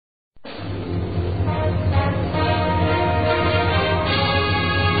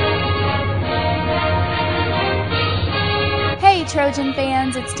Trojan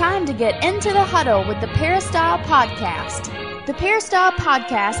fans, it's time to get into the huddle with the Peristyle Podcast. The Peristyle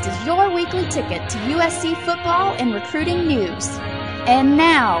Podcast is your weekly ticket to USC football and recruiting news. And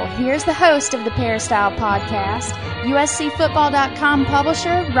now, here's the host of the Peristyle Podcast, USCFootball.com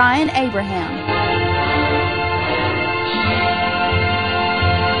publisher Ryan Abraham.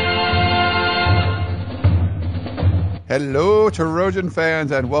 Hello, Trojan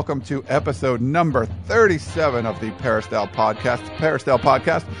fans, and welcome to episode number 37 of the Peristyle Podcast. The Peristyle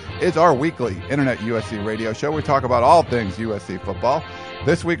Podcast is our weekly internet USC radio show. We talk about all things USC football.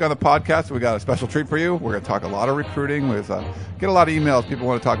 This week on the podcast, we got a special treat for you. We're going to talk a lot of recruiting. We get a lot of emails. People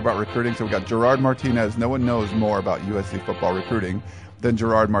want to talk about recruiting, so we got Gerard Martinez. No one knows more about USC football recruiting than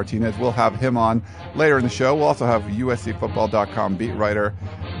Gerard Martinez. We'll have him on later in the show. We'll also have USCFootball.com beat writer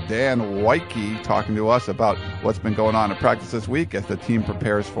Dan Woike talking to us about what's been going on in practice this week as the team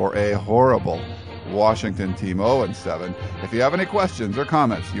prepares for a horrible Washington team 0-7. If you have any questions or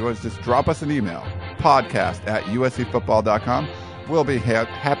comments, you want to just drop us an email, podcast@USCFootball.com. We'll be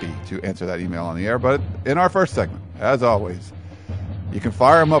happy to answer that email on the air. But in our first segment, as always, you can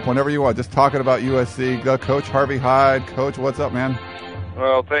fire them up whenever you want. Just talking about USC. Coach Harvey Hyde. Coach, what's up, man?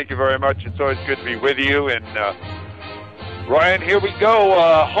 Well, thank you very much. It's always good to be with you. And, Ryan, here we go.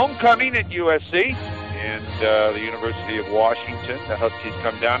 Homecoming at USC and the University of Washington. The Huskies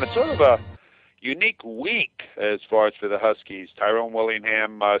come down. It's sort of a unique week as far as for the Huskies. Tyrone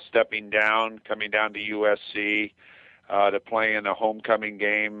Willingham stepping down, coming down to USC. They're playing a homecoming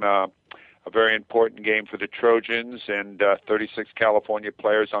game, a very important game for the Trojans, and 36 California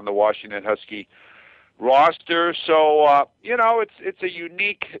players on the Washington Husky roster. So, it's a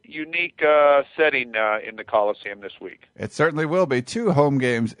unique setting in the Coliseum this week. It certainly will be. 2 home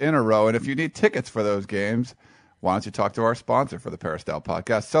games in a row. And if you need tickets for those games, why don't you talk to our sponsor for the Peristyle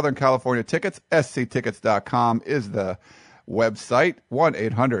Podcast, Southern California Tickets. sctickets.com is the website.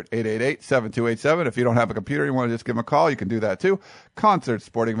 1-800-888-7287. If you don't have a computer, you want to just give them a call, you can do that too. Concerts,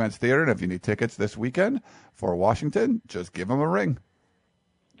 sporting events, theater. And if you need tickets this weekend for Washington, just give them a ring.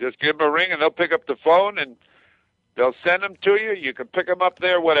 Just give them a ring, and they'll pick up the phone, and they'll send them to you. You can pick them up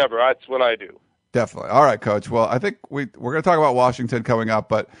there, whatever. That's what I do. Definitely. All right, Coach. Well, I think we're going to talk about Washington coming up,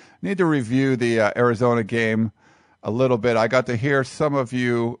 but need to review the Arizona game a little bit. I got to hear some of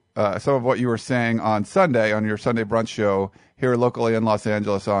what you were saying on Sunday on your Sunday brunch show here locally in Los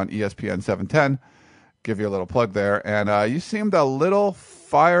Angeles on ESPN 710. Give you a little plug there. And you seemed a little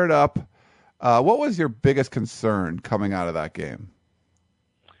fired up. What was your biggest concern coming out of that game?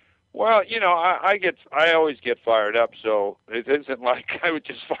 Well, I always get fired up, so it isn't like I was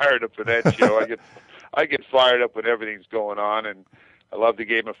just fired up for that show. I get fired up when everything's going on, and I love the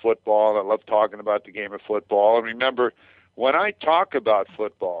game of football. I love talking about the game of football. And remember, when I talk about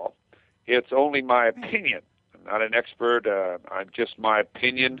football, it's only my opinion. I'm not an expert. I'm just my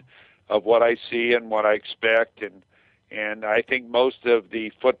opinion of what I see and what I expect. And I think most of the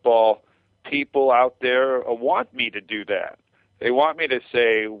football people out there want me to do that. They want me to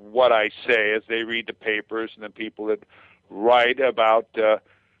say what I say as they read the papers and the people that write about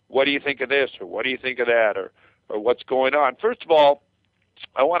what do you think of this or what do you think of that or what's going on. First of all,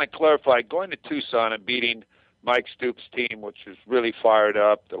 I want to clarify, going to Tucson and beating Mike Stoops' team, which is really fired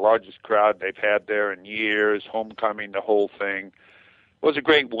up, the largest crowd they've had there in years, homecoming, the whole thing, was a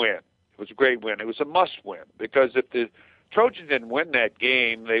great win. It was a great win. It was a must-win because if the Trojans didn't win that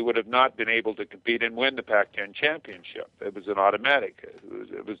game, they would have not been able to compete and win the Pac-10 championship. It was an automatic.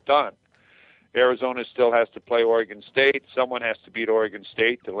 It was done. Arizona still has to play Oregon State. Someone has to beat Oregon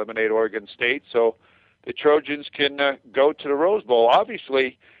State to eliminate Oregon State. So the Trojans can go to the Rose Bowl.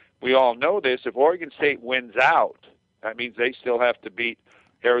 Obviously, we all know this. If Oregon State wins out, that means they still have to beat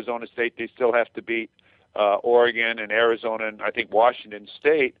Arizona State. They still have to beat Oregon and Arizona and I think Washington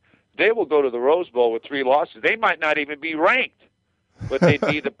State. They will go to the Rose Bowl with 3 losses. They might not even be ranked, but they'd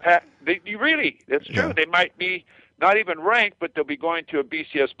be really, that's true. Yeah. They might be not even ranked, but they'll be going to a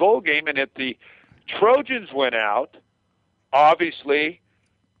BCS bowl game. And if the Trojans win out, obviously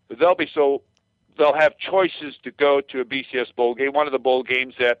they'll have choices to go to a BCS bowl game, one of the bowl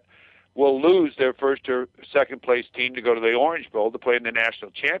games that will lose their first or second place team to go to the Orange Bowl to play in the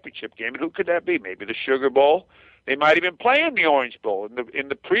national championship game. And who could that be? Maybe the Sugar Bowl. They might even play in the Orange Bowl in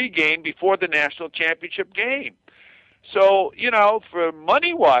the pregame before the national championship game. So, for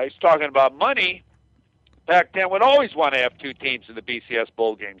money-wise, talking about money, Pac-10 would always want to have 2 teams in the BCS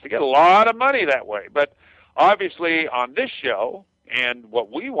bowl games. They get a lot of money that way. But obviously on this show, and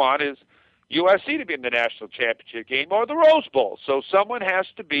what we want is USC to be in the national championship game or the Rose Bowl. So someone has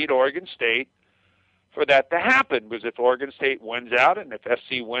to beat Oregon State for that to happen. Because if Oregon State wins out and if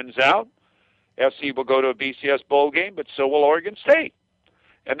SC wins out, FC will go to a BCS bowl game, but so will Oregon State.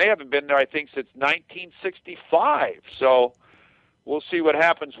 And they haven't been there, I think, since 1965. So we'll see what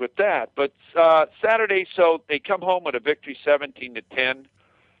happens with that. But Saturday, so they come home with a victory 17-10.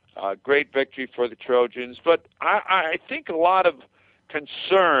 Great victory for the Trojans. But I think a lot of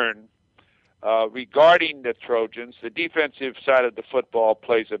concern regarding the Trojans. The defensive side of the football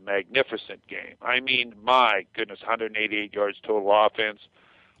plays a magnificent game. I mean, my goodness, 188 yards total offense,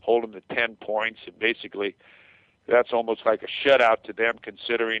 hold them to 10 points, and basically that's almost like a shutout to them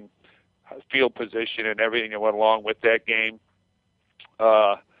considering field position and everything that went along with that game.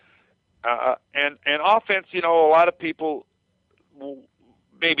 And offense, a lot of people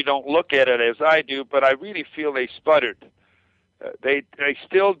maybe don't look at it as I do, but I really feel they sputtered. They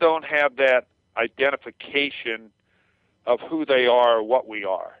still don't have that identification of who they are or what we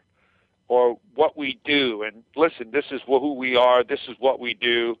are or what we do. And listen, this is who we are. This is what we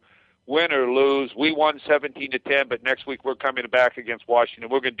do. Win or lose, we won 17-10, but next week we're coming back against Washington.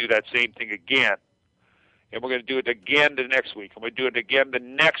 We're going to do that same thing again. And we're going to do it again the next week. And we're going to do it again the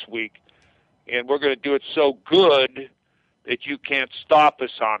next week. And we're going to do it so good that you can't stop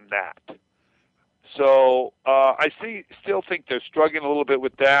us on that. So I still think they're struggling a little bit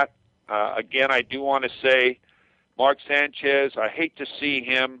with that. Again, I do want to say Mark Sanchez, I hate to see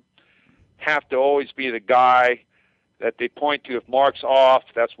him have to always be the guy that they point to. If Mark's off,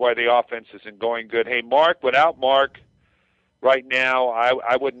 that's why the offense isn't going good. Hey, Mark, without Mark right now,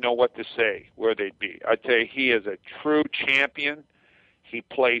 I wouldn't know what to say, where they'd be. I tell you, he is a true champion. He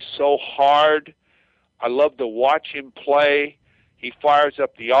plays so hard. I love to watch him play. He fires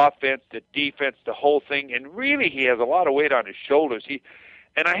up the offense, the defense, the whole thing, and really he has a lot of weight on his shoulders.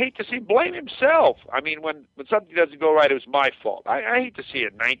 And I hate to see him blame himself. I mean, when something doesn't go right, it was my fault. I hate to see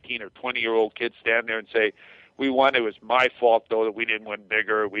a 19 or 20-year-old kid stand there and say, we won, it was my fault, though, that we didn't win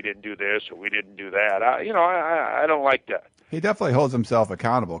bigger, or we didn't do this, or we didn't do that. I don't like that. He definitely holds himself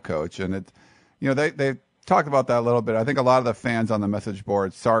accountable, Coach. And they talked about that a little bit. I think a lot of the fans on the message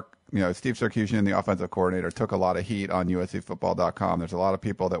board, Steve Sarkisian, the offensive coordinator, took a lot of heat on USCFootball.com. There's a lot of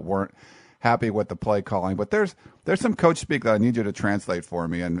people that weren't happy with the play calling. But there's some coach speak that I need you to translate for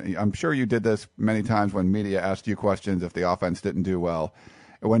me. And I'm sure you did this many times when media asked you questions if the offense didn't do well.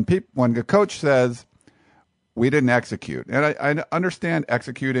 When the coach says, we didn't execute. And I understand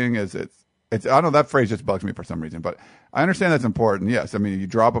executing is it's I don't know, that phrase just bugs me for some reason, but I understand that's important. Yes. I mean, you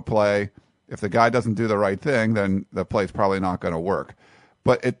drop a play. If the guy doesn't do the right thing, then the play's probably not going to work.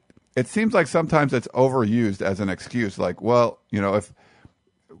 But it seems like sometimes it's overused as an excuse. Like, well, if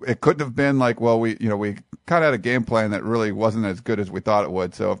it couldn't have been like, well, we kind of had a game plan that really wasn't as good as we thought it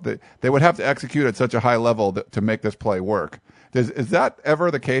would. So if they would have to execute at such a high level to make this play work. Is that ever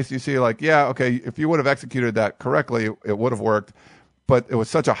the case? You see, like, yeah, okay, if you would have executed that correctly, it would have worked, but it was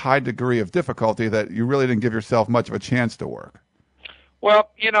such a high degree of difficulty that you really didn't give yourself much of a chance to work.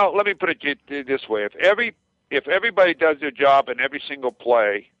 Well, let me put it this way: if everybody does their job in every single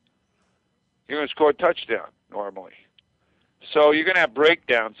play, you're going to score a touchdown normally. So you're going to have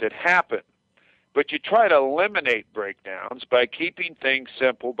breakdowns that happen, but you try to eliminate breakdowns by keeping things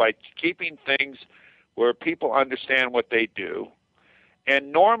simple, by keeping things where people understand what they do.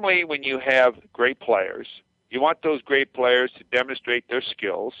 And normally when you have great players, you want those great players to demonstrate their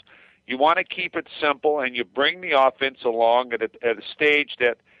skills. You want to keep it simple, and you bring the offense along at a stage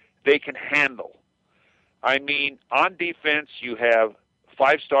that they can handle. I mean, on defense, you have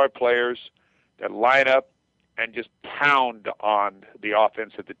 5-star players that line up and just pound on the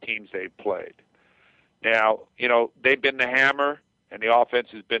offense of the teams they've played. Now, they've been the hammer, and the offense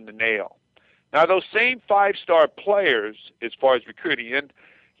has been the nail. Now, those same 5-star players, as far as recruiting, and,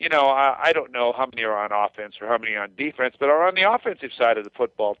 I don't know how many are on offense or how many on defense, but are on the offensive side of the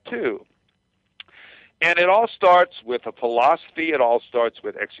football, too. And it all starts with a philosophy. It all starts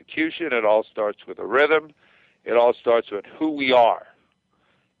with execution. It all starts with a rhythm. It all starts with who we are.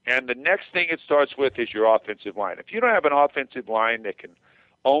 And the next thing it starts with is your offensive line. If you don't have an offensive line that can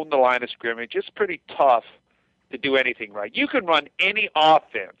own the line of scrimmage, it's pretty tough to do anything right. You can run any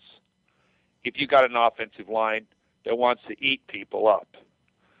offense if you got an offensive line that wants to eat people up.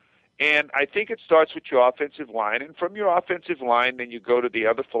 And I think it starts with your offensive line. And from your offensive line, then you go to the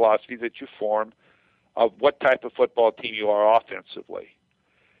other philosophies that you form of what type of football team you are offensively.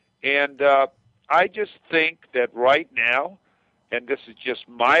 And I just think that right now, and this is just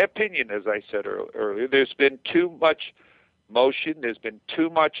my opinion, as I said earlier, there's been too much motion. There's been too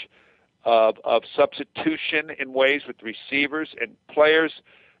much of substitution in ways with receivers and players.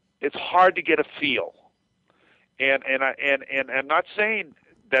 It's hard to get a feel. And I'm not saying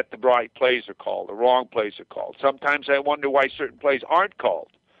that the right plays are called, the wrong plays are called. Sometimes I wonder why certain plays aren't called,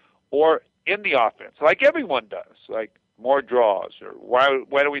 or in the offense, like everyone does, like more draws, or why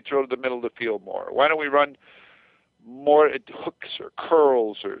don't we throw to the middle of the field more? Why don't we run more hooks or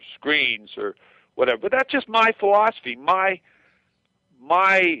curls or screens or whatever? But that's just my philosophy, my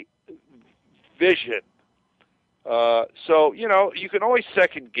vision. So, you can always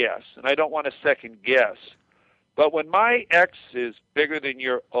second guess, and I don't want to second guess. But when my X is bigger than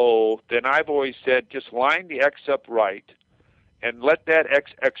your O, then I've always said just line the X up right and let that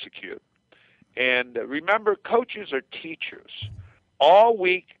X execute. And remember, coaches are teachers. All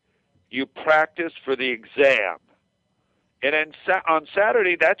week you practice for the exam. And then on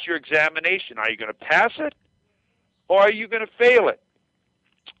Saturday, that's your examination. Are you going to pass it or are you going to fail it?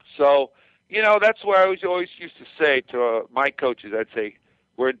 So, that's what I always used to say to my coaches. I'd say,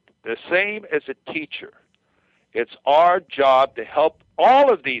 we're the same as a teacher. It's our job to help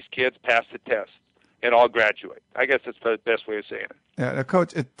all of these kids pass the test and all graduate. I guess that's the best way of saying it. Yeah,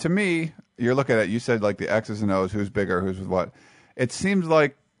 Coach, to me, you're looking at it, you said like the X's and O's, who's bigger, who's with what. It seems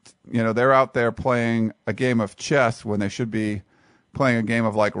like, they're out there playing a game of chess when they should be playing a game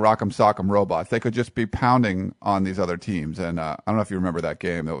of like Rock'em Sock'em Robots. They could just be pounding on these other teams. And I don't know if you remember that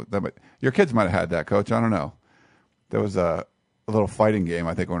game. Your kids might have had that, Coach. I don't know. There was a little fighting game,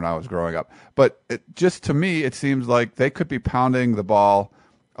 I think, when I was growing up. But to me, it seems like they could be pounding the ball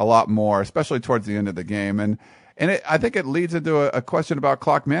a lot more, especially towards the end of the game. And I think it leads into a question about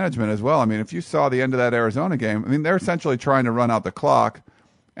clock management as well. I mean, if you saw the end of that Arizona game, I mean, they're essentially trying to run out the clock,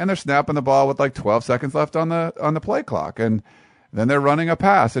 and they're snapping the ball with like 12 seconds left on the play clock, and then they're running a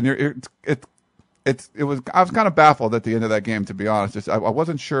pass, and I was kind of baffled at the end of that game, to be honest. I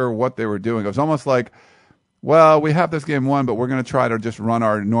wasn't sure what they were doing. It was almost like, well, we have this game won, but we're going to try to just run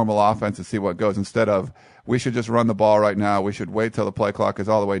our normal offense and see what goes, instead of we should just run the ball right now. We should wait till the play clock is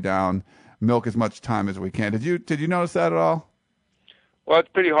all the way down, milk as much time as we can. Did you notice that at all? Well, it's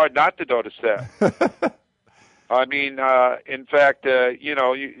pretty hard not to notice that. I mean, in fact,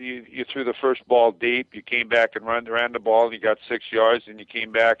 you threw the first ball deep. You came back and ran the ball, and you got 6 yards, and you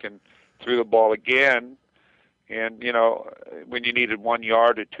came back and threw the ball again. And, when you needed 1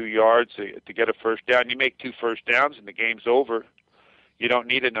 yard or 2 yards to get a first down, you make 2 first downs and the game's over. You don't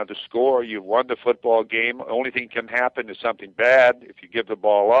need another score. You've won the football game. The only thing can happen is something bad if you give the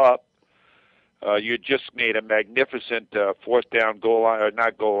ball up. You just made a magnificent fourth down goal line, or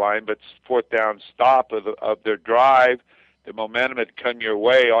not goal line, but fourth down stop of their drive. The momentum had come your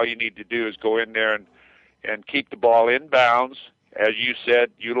way. All you need to do is go in there and keep the ball in bounds. As you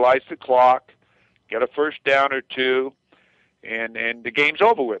said, utilize the clock, get a first down or two, and the game's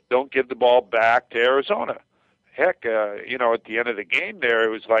over with. Don't give the ball back to Arizona. Heck, at the end of the game there, it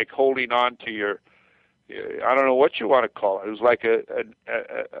was like holding on to your, I don't know what you want to call it. It was like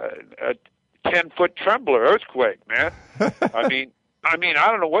a 10-foot trembler earthquake, man. I mean, I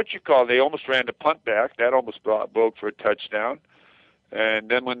don't know what you call it. They almost ran the punt back. That almost broke for a touchdown. And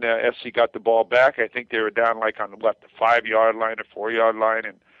then when the FC got the ball back, I think they were down like on the 5-yard line or 4-yard line,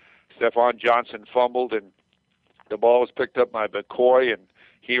 and Stephon Johnson fumbled, and the ball was picked up by McCoy, and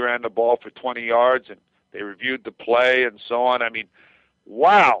he ran the ball for 20 yards, and they reviewed the play and so on. I mean,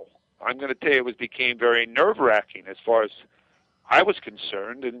 wow. I'm going to tell you, it became very nerve-wracking as far as I was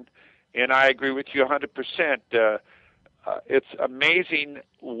concerned, and I agree with you 100%. It's amazing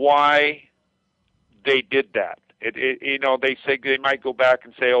why they did that. They say they might go back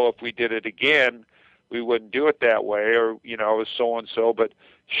and say, if we did it again, we wouldn't do it that way, or, so and so, but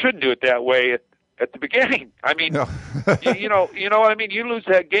shouldn't do it that way at the beginning. I mean, no. you know what I mean? You lose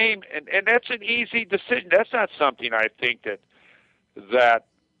that game, and that's an easy decision. That's not something I think that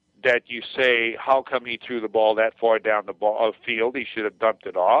you say, how come he threw the ball that far down the field? He should have dumped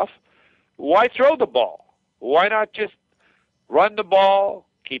it off. Why throw the ball? Why not just run the ball,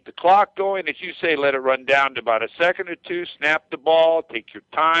 keep the clock going? As you say, let it run down to about a second or two, snap the ball, take your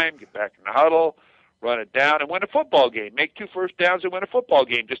time, get back in the huddle, run it down, and win a football game. Make 2 first downs and win a football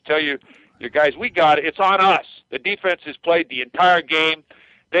game. Just tell your guys, we got it. It's on us. The defense has played the entire game.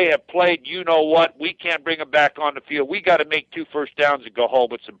 They have played you-know-what. We can't bring them back on the field. We got to make 2 first downs and go home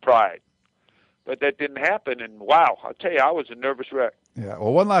with some pride. But that didn't happen, and wow, I'll tell you, I was a nervous wreck. Yeah,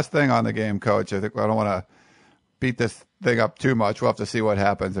 well, one last thing on the game, Coach. I think I don't want to beat this thing up too much. We'll have to see what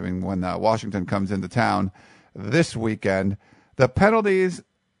happens. I mean, when Washington comes into town this weekend, the penalties,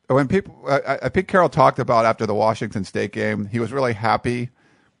 when Pete Carroll talked about after the Washington State game, he was really happy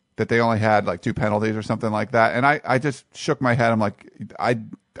that they only had like 2 penalties or something like that. And I just shook my head. I'm like,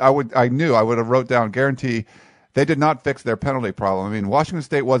 I knew I would have wrote down, guarantee they did not fix their penalty problem. I mean, Washington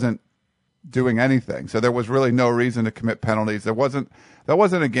State wasn't doing anything, so there was really no reason to commit penalties. That wasn't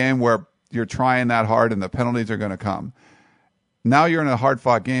a game where you're trying that hard and the penalties are going to come. now you're in a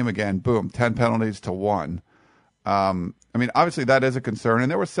hard-fought game again. Boom, 10 penalties to 1. I mean, obviously that is a concern, and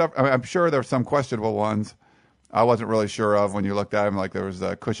there were I'm sure there were some questionable ones I wasn't really sure of when you looked at them, like there was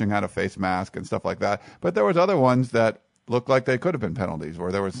Cushing had a face mask and stuff like that. But there was other ones that looked like they could have been penalties,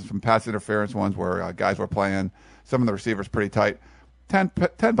 where there was some pass interference ones where guys were playing some of the receivers pretty tight. 10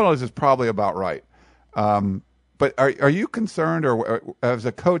 penalties is probably about right. But are you concerned, or as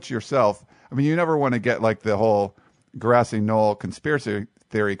a coach yourself, I mean, you never want to get like the whole grassy knoll conspiracy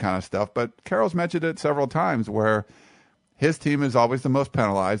theory kind of stuff, but Carroll's mentioned it several times where his team is always the most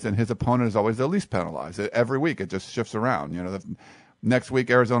penalized and his opponent is always the least penalized. Every week it just shifts around. You know, next week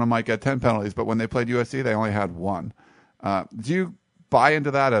Arizona might get 10 penalties, but when they played USC, they only had 1. Do you buy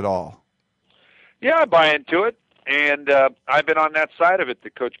into that at all? Yeah, I buy into it, and I've been on that side of it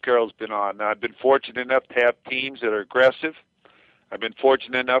that Coach Carroll's been on. I've been fortunate enough to have teams that are aggressive. I've been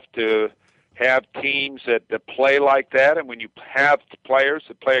fortunate enough to have teams that play like that, and when you have players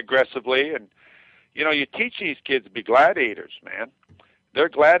that play aggressively, and you know, you teach these kids to be gladiators, man. They're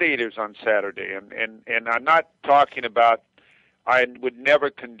gladiators on Saturday, and I'm not talking about. I would never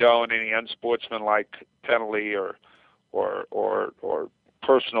condone any unsportsmanlike penalty or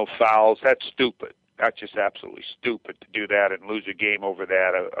personal fouls. That's stupid. That's just absolutely stupid to do that and lose a game over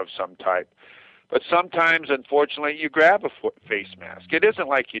that of some type. But sometimes, unfortunately, you grab a face mask. It isn't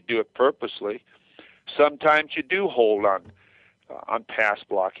like you do it purposely. Sometimes you do hold on pass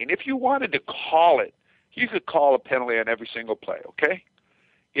blocking. If you wanted to call it, you could call a penalty on every single play, okay?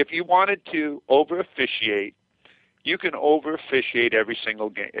 If you wanted to over-officiate, you can over-officiate every single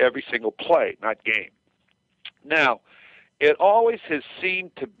game, every single play, not game. Now, it always has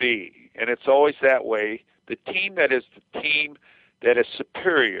seemed to be, and it's always that way, the team that is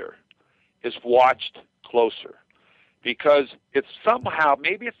superior is watched closer, because it's somehow,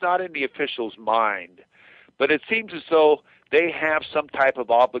 maybe it's not in the official's mind, but it seems as though they have some type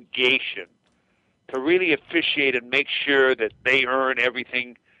of obligation to really officiate and make sure that they earn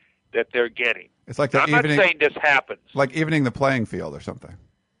everything that they're getting. It's like I'm not saying this happens. Like evening the playing field or something.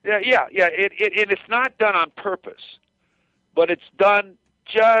 Yeah. It's not done on purpose, but it's done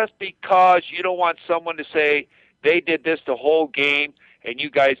just because you don't want someone to say they did this the whole game and you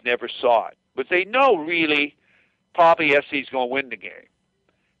guys never saw it. But they know really probably SC's going to win the game.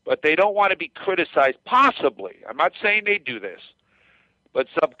 But they don't want to be criticized, possibly. I'm not saying they do this, but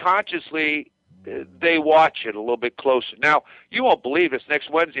subconsciously they watch it a little bit closer. Now, you won't believe this. Next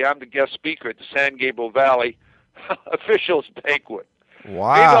Wednesday, I'm the guest speaker at the San Gabriel Valley Officials Banquet.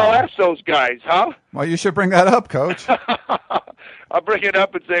 Wow. Maybe I'll ask those guys, huh? Well, you should bring that up, Coach. I'll bring it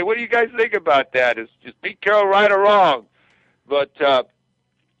up and say, what do you guys think about that? Is Pete Carroll right or wrong? But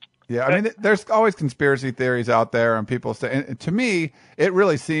yeah, I mean, there's always conspiracy theories out there, and people say, and to me, it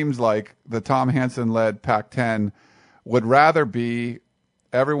really seems like the Tom Hansen-led Pac-10 would rather be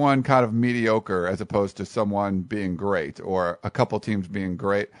everyone kind of mediocre as opposed to someone being great or a couple teams being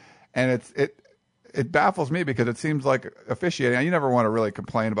great. And it baffles me because it seems like officiating, you never want to really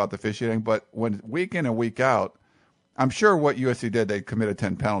complain about the officiating, but when week in and week out, I'm sure what USC did, they committed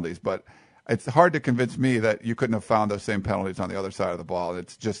 10 penalties, but it's hard to convince me that you couldn't have found those same penalties on the other side of the ball.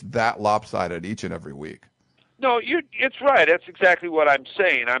 It's just that lopsided each and every week. No, it's right. That's exactly what I'm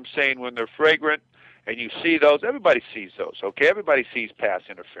saying. I'm saying when they're fragrant and you see those, everybody sees those, okay? Everybody sees pass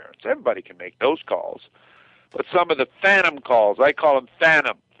interference. Everybody can make those calls. But some of the phantom calls, I call them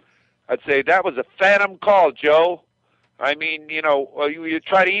phantom. I'd say that was a phantom call, Joe. I mean, you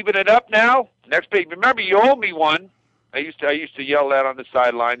try to even it up now. Next page, remember you owe me one. I used to yell that on the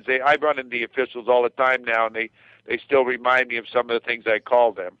sidelines. I run into the officials all the time now, and they still remind me of some of the things I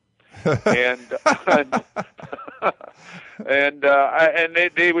called them. and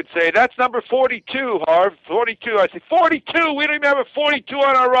they would say, that's number 42, Harv, 42. I say, 42? We don't even have a 42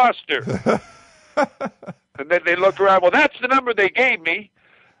 on our roster. And then they look around, well, that's the number they gave me.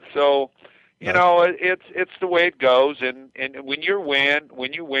 So, it's the way it goes. And when you win,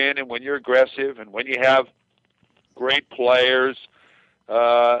 and when you're aggressive, and when you have great players,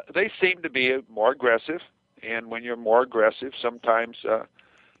 they seem to be more aggressive. And when you're more aggressive, sometimes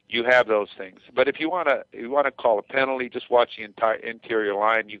you have those things. But if you want to call a penalty, just watch the entire interior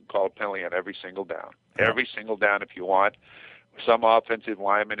line. You can call a penalty on every single down. Yeah. Every single down if you want. Some offensive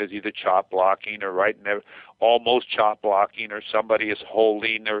lineman is either chop blocking or almost chop blocking, or somebody is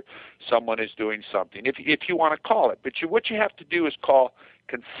holding, or someone is doing something. If you want to call it, but what you have to do is call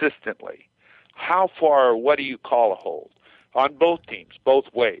consistently. How far or what do you call a hold on both teams,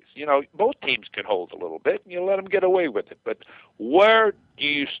 both ways? Both teams can hold a little bit, and you let them get away with it. But where do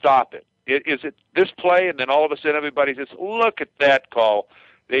you stop it? Is it this play, and then all of a sudden everybody says, "Look at that call!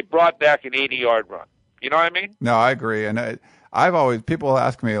 They brought back an 80-yard run." You know what I mean? No, I agree, and people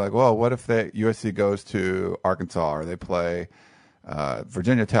ask me like, well, what if USC goes to Arkansas or they play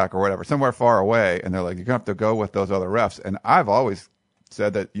Virginia Tech or whatever, somewhere far away, and they're like, you're going to have to go with those other refs. And I've always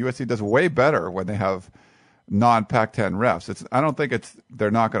said that USC does way better when they have non-Pac-10 refs. I don't think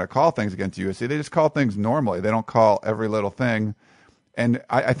they're not going to call things against USC. They just call things normally. They don't call every little thing. And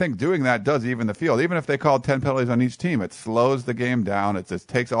I think doing that does even the field. Even if they called 10 penalties on each team, it slows the game down. It just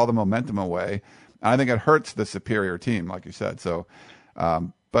takes all the momentum away. And I think it hurts the superior team, like you said. So,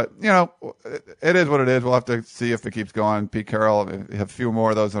 but, it is what it is. We'll have to see if it keeps going. Pete Carroll, if you have a few more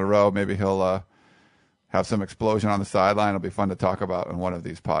of those in a row, maybe he'll have some explosion on the sideline. It'll be fun to talk about on one of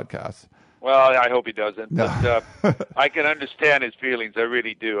these podcasts. Well, I hope he doesn't. No. But I can understand his feelings. I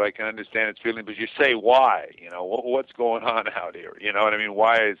really do. I can understand his feelings. But you say why? What's going on out here? You know what I mean?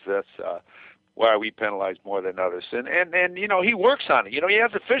 Why is this? Why are we penalized more than others? And he works on it. He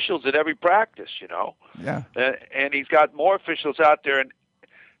has officials at every practice. Yeah. And he's got more officials out there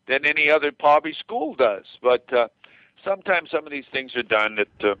than any other probably school does. But sometimes some of these things are done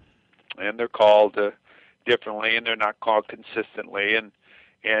and they're called differently, and they're not called consistently.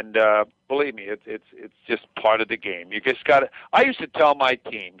 And believe me, it's just part of the game. You just got to. I used to tell my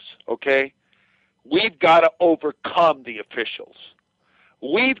teams, okay, we've got to overcome the officials.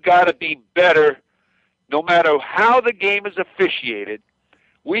 We've got to be better, no matter how the game is officiated.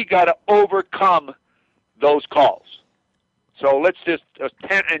 We got to overcome those calls. So let's just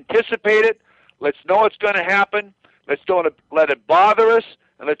anticipate it. Let's know what's going to happen. Let's don't let it bother us,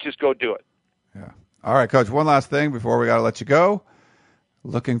 and let's just go do it. Yeah. All right, Coach. One last thing before we got to let you go.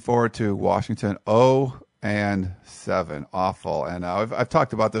 Looking forward to Washington 0-7. Awful. And I've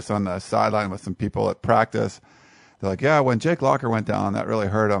talked about this on the sideline with some people at practice. They're like, yeah, when Jake Locker went down, that really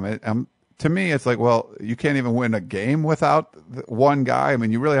hurt him. To me, it's like, well, you can't even win a game without one guy. I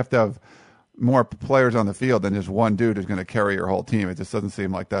mean, you really have to have more players on the field than just one dude who's going to carry your whole team. It just doesn't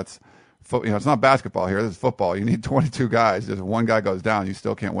seem like that's it's not basketball here. This is football. You need 22 guys. Just one guy goes down, you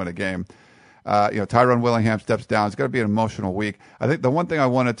still can't win a game. Tyrone Willingham steps down. It's going to be an emotional week. I think the one thing I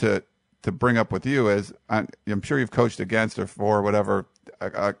wanted to bring up with you is I'm sure you've coached against or for whatever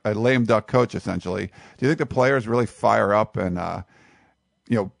a lame duck coach essentially. Do you think the players really fire up and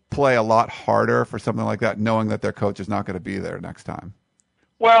play a lot harder for something like that, knowing that their coach is not going to be there next time?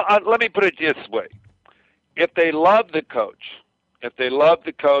 Well, let me put it this way: if they love the coach, and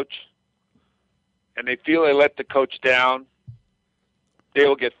they feel they let the coach down, they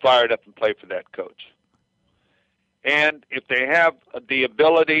will get fired up and play for that coach. And if they have the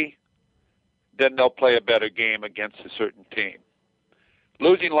ability, then they'll play a better game against a certain team.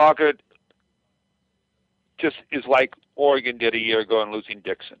 Losing Lockhart just is like Oregon did a year ago and losing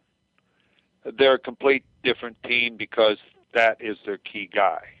Dixon. They're a complete different team because that is their key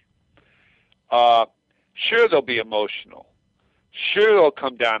guy. Sure, they'll be emotional. Sure, they'll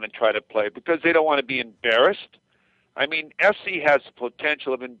come down and try to play because they don't want to be embarrassed. I mean, SC has the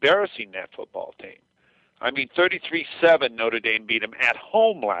potential of embarrassing that football team. I mean, 33-7 Notre Dame beat them at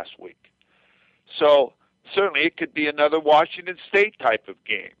home last week. So certainly it could be another Washington State type of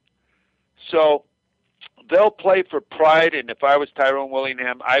game. So they'll play for pride, and if I was Tyrone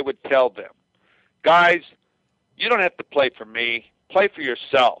Willingham, I would tell them, guys, you don't have to play for me. Play for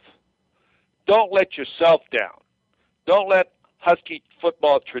yourself. Don't let yourself down. Don't let Husky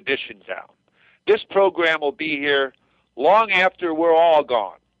football tradition down. This program will be here long after we're all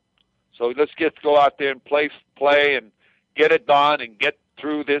gone. So let's go out there and play and get it done and get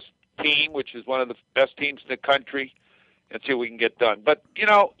through this team, which is one of the best teams in the country, and see what we can get done. But,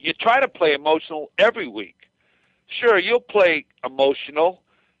 you try to play emotional every week. Sure, you'll play emotional.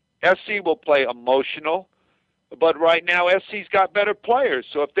 SC will play emotional. But right now, SC's got better players.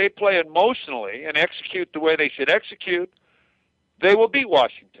 So if they play emotionally and execute the way they should execute, they will beat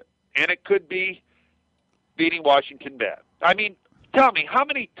Washington. And it could be beating Washington bad. I mean, tell me, how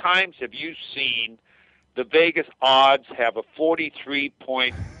many times have you seen the Vegas odds have a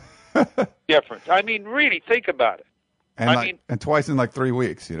 43-point difference? I mean, really, think about it. And twice in like 3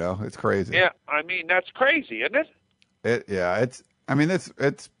 weeks, it's crazy. Yeah, I mean, that's crazy, isn't it?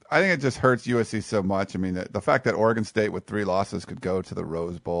 I think it just hurts USC so much. I mean, the fact that Oregon State with 3 losses could go to the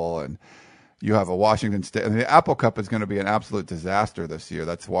Rose Bowl, and you have a Washington State. And the Apple Cup is going to be an absolute disaster this year.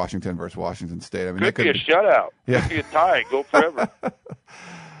 That's Washington versus Washington State. I mean, could be a shutout. Yeah. Could be a tie. Go forever.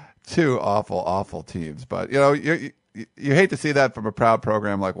 2 awful teams. But, you hate to see that from a proud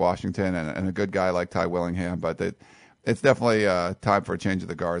program like Washington and a good guy like Ty Willingham. But it's definitely time for a change of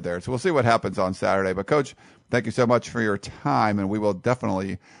the guard there. So we'll see what happens on Saturday. But, Coach, thank you so much for your time, and we will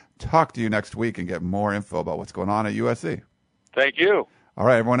definitely talk to you next week and get more info about what's going on at USC. Thank you. All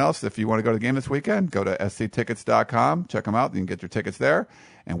right, everyone else, if you want to go to the game this weekend, go to sctickets.com. Check them out. You can get your tickets there.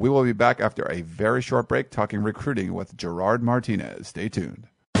 And we will be back after a very short break talking recruiting with Gerard Martinez. Stay tuned.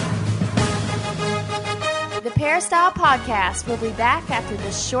 The Peristyle Podcast will be back after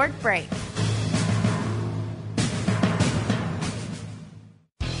this short break.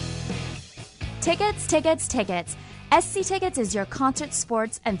 Tickets, tickets, tickets. SC Tickets is your concert,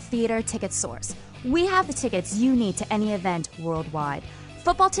 sports, and theater ticket source. We have the tickets you need to any event worldwide.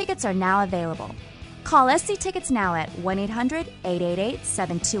 Football tickets are now available. Call SC Tickets now at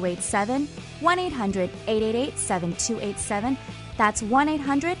 1-800-888-7287, 1-800-888-7287. That's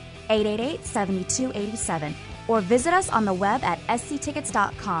 1-800-888-7287. Or visit us on the web at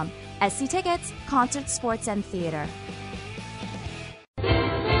sctickets.com. SC Tickets, concert, sports, and theater.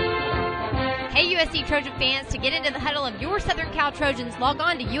 Hey USC Trojan fans, to get into the huddle of your Southern Cal Trojans, log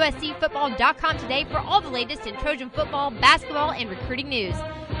on to uscfootball.com today for all the latest in Trojan football, basketball, and recruiting news.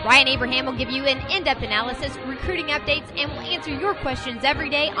 Ryan Abraham will give you an in-depth analysis, recruiting updates, and will answer your questions every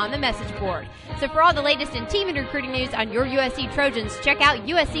day on the message board. So for all the latest in team and recruiting news on your USC Trojans, check out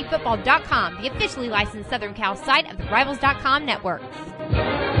uscfootball.com, the officially licensed Southern Cal site of the Rivals.com network.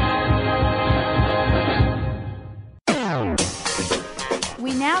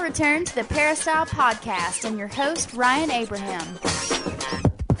 We now return to the Peristyle Podcast and your host, Ryan Abraham.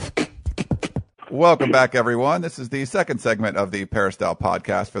 Welcome back, everyone. This is the second segment of the Peristyle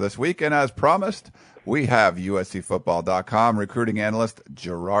Podcast for this week. And as promised, we have USCFootball.com recruiting analyst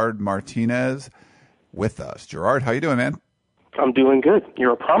Gerard Martinez with us. Gerard, how you doing, man? I'm doing good.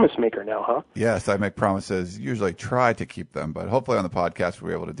 You're a promise maker now, huh? Yes, I make promises, usually try to keep them, but hopefully on the podcast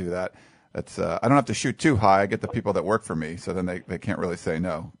we'll be able to do that. That's I don't have to shoot too high. I get the people that work for me, so then they can't really say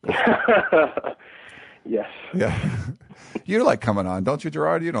no. Yes. Yeah. You like coming on, don't you,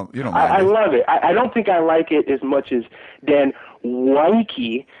 Gerard? You don't mind I love it. I don't think I like it as much as Dan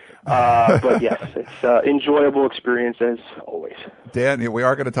Woike, but yes, it's an enjoyable experience as always. Dan, we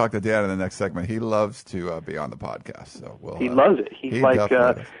are going to talk to Dan in the next segment. He loves to be on the podcast, so he loves it. He's like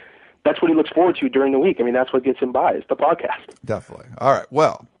that's what he looks forward to during the week. I mean, that's what gets him by is the podcast. Definitely. All right.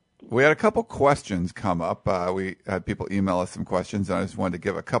 Well, we had a couple questions come up. We had people email us some questions, and I just wanted to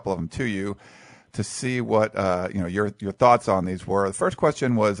give a couple of them to you to see what your thoughts on these were. The first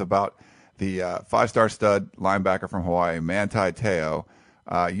question was about the five-star stud linebacker from Hawaii, Manti Te'o.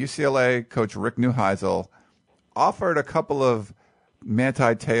 UCLA coach Rick Neuheisel offered a couple of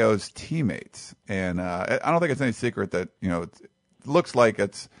Manti Te'o's teammates, and I don't think it's any secret that it looks like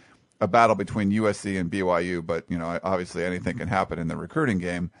it's a battle between USC and BYU, but obviously anything can happen in the recruiting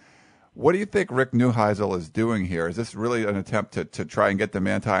game. What do you think Rick Neuheisel is doing here? Is this really an attempt to try and get the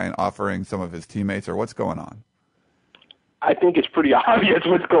Manti and offering some of his teammates, or what's going on? I think it's pretty obvious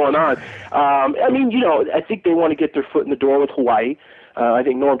what's going on. I think they want to get their foot in the door with Hawaii. I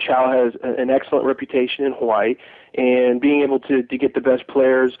think Norm Chow has an excellent reputation in Hawaii, and being able to get the best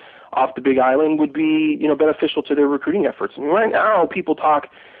players off the Big Island would be beneficial to their recruiting efforts. I mean, right now people talk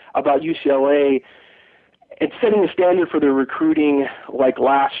about UCLA and setting the standard for their recruiting like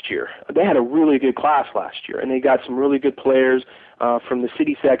last year. They had a really good class last year, and they got some really good players from the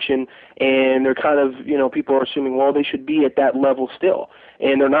city section, and they're kind of, people are assuming, well, they should be at that level still,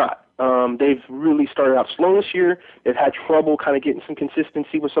 and they're not. They've really started out slow this year. They've had trouble kind of getting some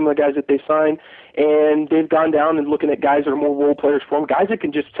consistency with some of the guys that they signed, and they've gone down and looking at guys that are more role players for them, guys that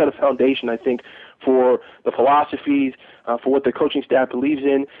can just set a foundation, I think, for the philosophies, for what the coaching staff believes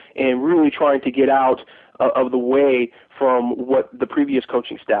in, and really trying to get out of the way from what the previous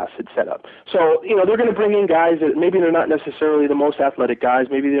coaching staffs had set up. So, they're going to bring in guys that maybe they're not necessarily the most athletic guys.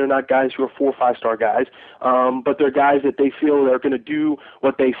 Maybe they're not guys who are 4 or 5 star guys, but they're guys that they feel are going to do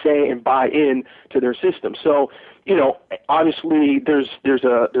what they say and buy in to their system. So, obviously there's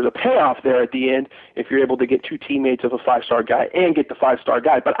a payoff there at the end if you're able to get 2 teammates of a 5-star guy and get the 5-star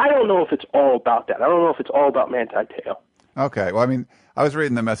guy. But I don't know if it's all about that. I don't know if it's all about Manti Te'o. Okay. Well, I mean, I was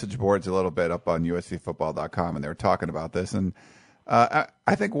reading the message boards a little bit up on uscfootball.com, and they were talking about this. And I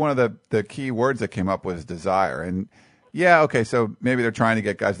think one of the key words that came up was desire. And, yeah, okay, so maybe they're trying to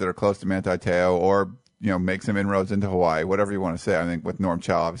get guys that are close to Manti Te'o or, make some inroads into Hawaii, whatever you want to say. I think with Norm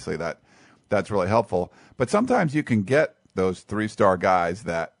Chow, obviously, that's really helpful. But sometimes you can get those 3-star guys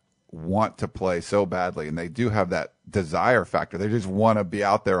that want to play so badly, and they do have that desire factor. They just want to be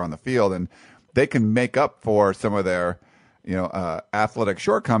out there on the field, and they can make up for some of their athletic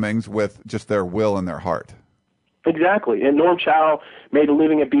shortcomings with just their will and their heart. Exactly. And Norm Chow made a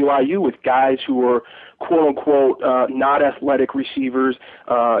living at BYU with guys who were quote-unquote not athletic receivers,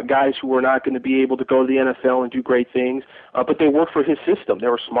 guys who were not going to be able to go to the NFL and do great things, but they worked for his system. They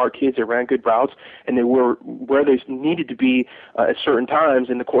were smart kids, they ran good routes, and they were where they needed to be at certain times,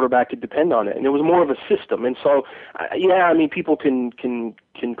 and the quarterback could depend on it. And it was more of a system. And so, people can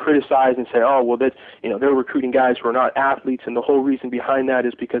criticize and say, oh, well, that they're recruiting guys who are not athletes, and the whole reason behind that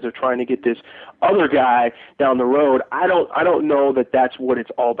is because they're trying to get this other guy down the road. I don't know that that's what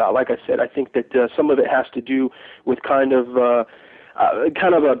it's all about. Like I said, I think that some of it has to do with kind of a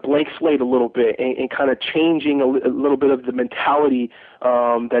blank slate a little bit, and kind of changing a little bit of the mentality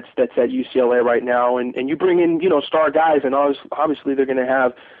that's at UCLA right now. And you bring in star guys, and obviously they're going to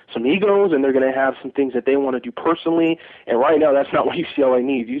have some egos, and they're going to have some things that they want to do personally. And right now, that's not what UCLA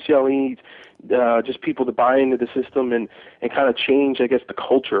needs. UCLA needs just people to buy into the system and kind of change, I guess, the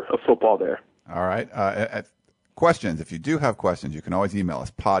culture of football there. All right. Questions. If you do have questions, you can always email us,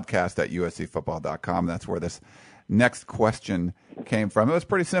 podcast@uscfootball.com. That's where this next question came from. It was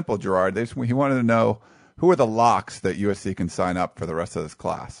pretty simple, Gerard. He wanted to know, who are the locks that USC can sign up for the rest of this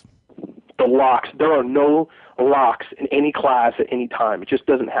class? The locks. There are no locks in any class at any time. It just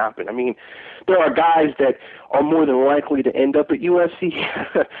doesn't happen. I mean, there are guys that are more than likely to end up at USC,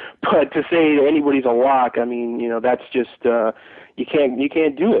 but to say that anybody's a lock, I mean, that's just you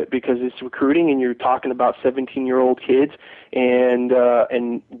can't do it, because it's recruiting, and you're talking about 17-year-old kids, and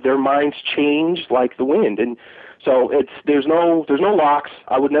their minds change like the wind. And so there's no locks.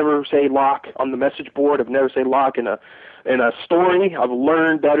 I would never say lock on the message board. I've never say lock in a story. I've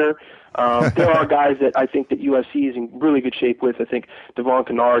learned better. There are guys that I think that USC is in really good shape with. I think Devon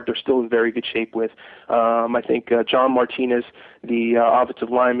Kennard, they're still in very good shape with. I think Gerard Martinez, the offensive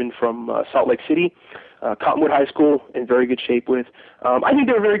lineman from Salt Lake City, Cottonwood High School, in very good shape with. I think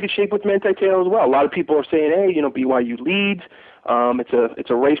they're in very good shape with Manti Te'o as well. A lot of people are saying, hey, BYU leads. It's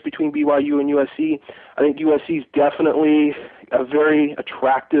a race between BYU and USC. I think USC is definitely a very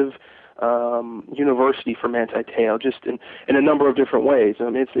attractive university for Manti Te'o, just in a number of different ways. I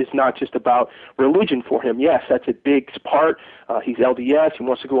mean, it's not just about religion for him. Yes, that's a big part. He's LDS. He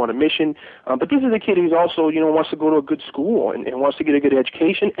wants to go on a mission. But this is a kid who's also, wants to go to a good school and wants to get a good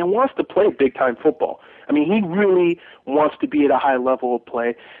education and wants to play big-time football. I mean, he really wants to be at a high level of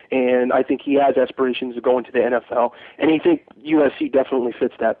play, and I think he has aspirations of going to the NFL, and I think USC definitely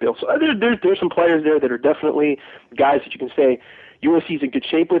fits that bill. So there's some players there that are definitely guys that you can say USC's in good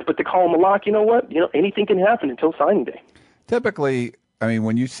shape with, but to call them a lock, you know what? Anything can happen until signing day. Typically, I mean,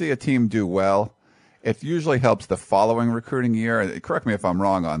 when you see a team do well, it usually helps the following recruiting year. Correct me if I'm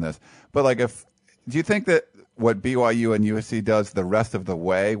wrong on this, but do you think that what BYU and USC does the rest of the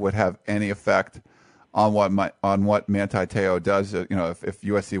way would have any effect on what Manti Te'o does? If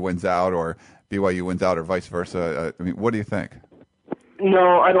USC wins out or BYU wins out or vice versa. I mean, what do you think?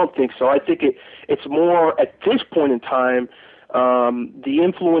 No, I don't think so. I think it's more at this point in time. The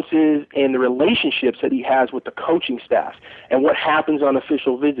influences and the relationships that he has with the coaching staff and what happens on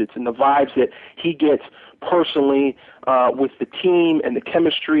official visits and the vibes that he gets personally with the team and the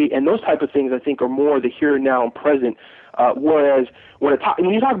chemistry and those type of things, I think, are more the here and now and present. Whereas when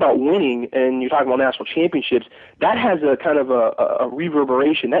you talk about winning and you talk about national championships, that has a kind of a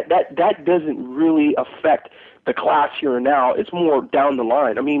reverberation. That doesn't really affect the class here and now. It's more down the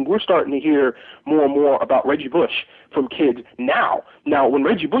line. I mean, we're starting to hear more and more about Reggie Bush from kids now. Now, when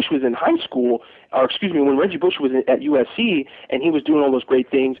Reggie Bush was in high school, when Reggie Bush was at USC and he was doing all those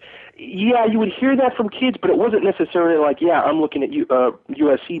great things, yeah, you would hear that from kids, but it wasn't necessarily like, yeah, I'm looking at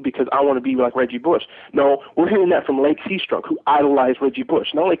USC because I want to be like Reggie Bush. No, we're hearing that from Lake Seastrunk, who idolized Reggie Bush.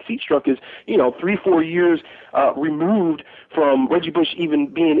 Now, Lake Seastrunk is, 3-4 years removed from Reggie Bush even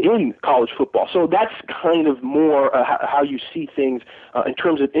being in college football. So that's kind of more how you see things in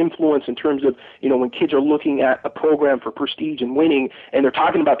terms of influence, in terms of, when kids are looking at a program for prestige and winning, and they're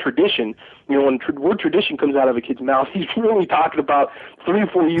talking about tradition. When the word tradition comes out of a kid's mouth, he's really talking about 3 or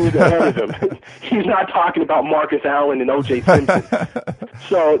 4 years ahead of him. He's not talking about Marcus Allen and O.J. Simpson.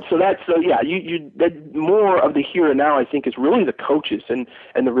 That more of the here and now, I think, is really the coaches and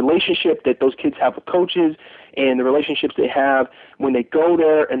the relationship that those kids have with coaches and the relationships they have when they go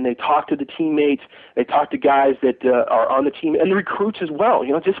there and they talk to the teammates, they talk to guys that are on the team, and the recruits as well,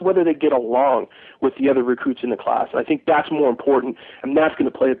 just whether they get along with the other recruits in the class. I think that's more important, and that's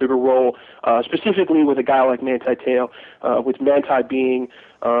going to play a bigger role, specifically with a guy like Manti Te'o, with Manti being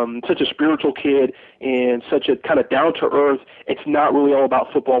such a spiritual kid and such a kind of down-to-earth. It's not really all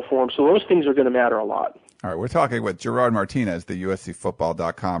about football for him, so those things are going to matter a lot. All right, we're talking with Gerard Martinez, the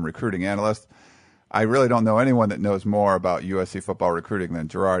USCFootball.com recruiting analyst. I really don't know anyone that knows more about USC football recruiting than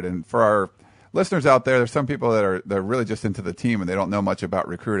Gerard. And for our listeners out there, there's some people they're really just into the team and they don't know much about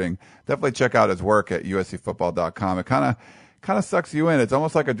recruiting. Definitely check out his work at uscfootball.com. It kind of sucks you in. It's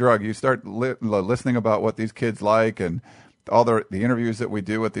almost like a drug. You start listening about what these kids like and all the interviews that we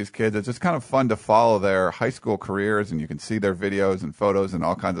do with these kids. It's just kind of fun to follow their high school careers, and you can see their videos and photos and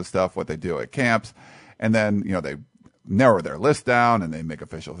all kinds of stuff, what they do at camps. And then, they narrow their list down and they make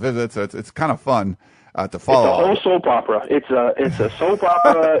official visits. So it's kind of fun to follow. It's a whole soap opera. It's a soap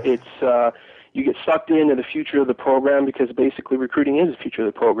opera. It's you get sucked into the future of the program, because basically recruiting is the future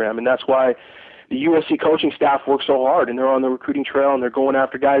of the program, and that's why the USC coaching staff works so hard, and they're on the recruiting trail, and they're going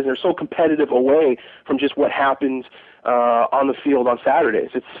after guys, and they're so competitive away from just what happens on the field on Saturdays.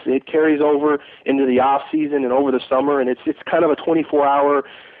 It carries over into the off season and over the summer, and it's kind of a 24-hour,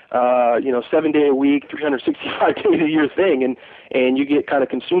 7-day a week, 365 days a year thing, and you get kind of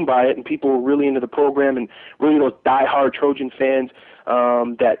consumed by it, and people are really into the program, and really those diehard Trojan fans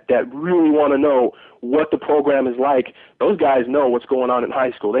that really want to know what the program is like. Those guys know what's going on in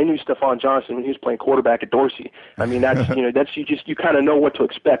high school. They knew Stephon Johnson when he was playing quarterback at Dorsey. I mean, that's you kind of know what to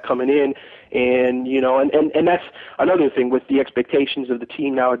expect coming in, and that's another thing with the expectations of the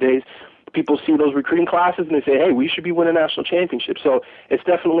team nowadays. People see those recruiting classes and they say, hey, we should be winning national championships. So it's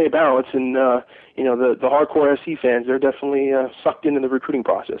definitely a balance, and the hardcore SC fans, they're definitely sucked into the recruiting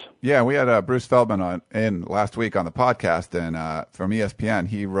process. Yeah, we had Bruce Feldman in last week on the podcast, and from ESPN,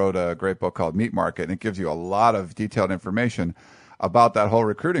 he wrote a great book called Meat Market, and it gives you a lot of detailed information about that whole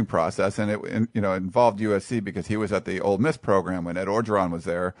recruiting process. And it involved USC because he was at the Ole Miss program when Ed Orgeron was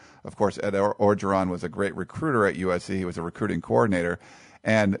there. Of course, Ed Orgeron was a great recruiter at USC. He was a recruiting coordinator.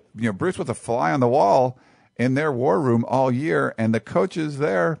 And, Bruce was a fly on the wall in their war room all year, and the coaches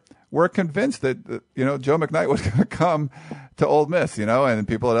there were convinced that, Joe McKnight was going to come to Ole Miss, and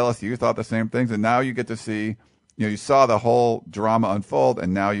people at LSU thought the same things. And now you get to see, you saw the whole drama unfold,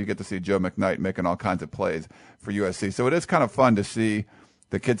 and now you get to see Joe McKnight making all kinds of plays for USC. So it is kind of fun to see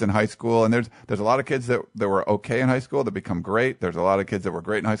the kids in high school. And there's a lot of kids that were okay in high school that become great. There's a lot of kids that were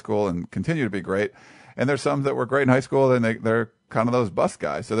great in high school and continue to be great. And there's some that were great in high school, and they're kind of those bust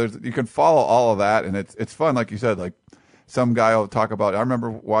guys. So you can follow all of that, and it's fun. Like you said, like some guy will talk about, I remember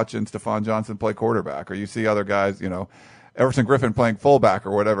watching Stephon Johnson play quarterback, or you see other guys, Everson Griffin playing fullback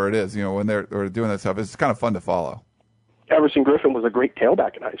or whatever it is, when they're doing that stuff. It's kind of fun to follow. Everson Griffin was a great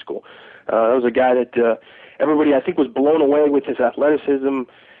tailback in high school. That was a guy that everybody, I think, was blown away with his athleticism,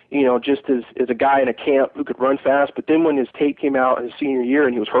 just as a guy in a camp who could run fast. But then when his tape came out his senior year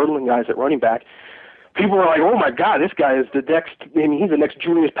and he was hurdling guys at running back, people were like, oh, my God, this guy is the next – he's the next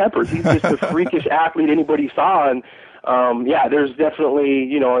Julius Peppers. He's just the freakish athlete anybody saw. And, there's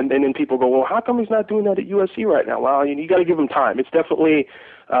definitely, and then people go, well, how come he's not doing that at USC right now? Well, you got to give him time. It's definitely,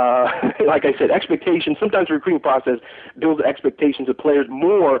 like I said, expectations. Sometimes the recruiting process builds expectations of players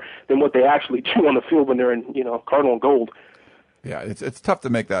more than what they actually do on the field when they're in, Cardinal and gold. Yeah, it's tough to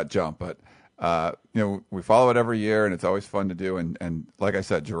make that jump, but we follow it every year, and it's always fun to do. And like I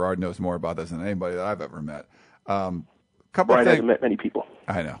said, Gerard knows more about this than anybody that I've ever met. Brian hasn't met many people.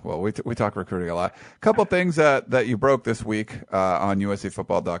 I know. Well, we talk recruiting a lot. Couple things that you broke this week on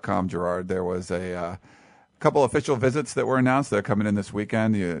USCFootball.com, Gerard. There was a couple official visits that were announced that are coming in this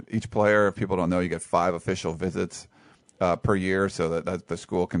weekend. Each player, if people don't know, you get 5 official visits per year, so that the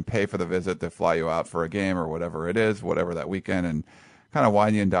school can pay for the visit to fly you out for a game or whatever it is, whatever that weekend, and kind of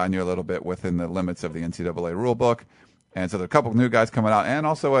wine you and dine you a little bit within the limits of the NCAA rule book. And so there are a couple of new guys coming out, and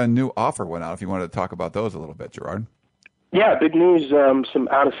also a new offer went out, if you wanted to talk about those a little bit, Gerard. Yeah, big news, some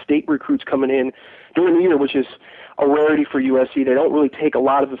out-of-state recruits coming in during the year, which is a rarity for USC. They don't really take a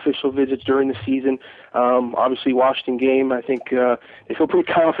lot of official visits during the season. Obviously, Washington game, I think they feel pretty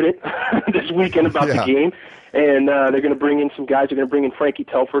confident this weekend about the game. And they're going to bring in some guys. They're going to bring in Frankie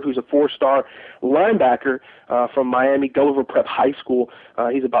Telford, who's a 4-star linebacker from Miami Gulliver Prep High School.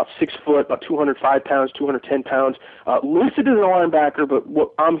 He's about 6 foot, about 205 pounds, 210 pounds. Listed as a linebacker, but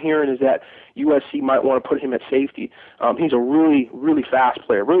what I'm hearing is that USC might want to put him at safety. He's a really, really fast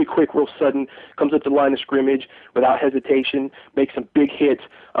player, really quick, real sudden, comes up to the line of scrimmage without hesitation, makes some big hits.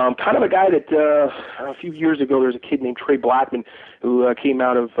 Kind of a guy that a few years ago there was a kid named Trey Blackman who came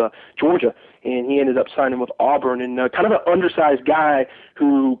out of Georgia, and he ended up signing with Auburn, and kind of an undersized guy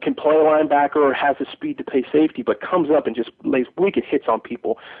who can play linebacker or has the speed to play safety, but comes up and just lays wicked hits on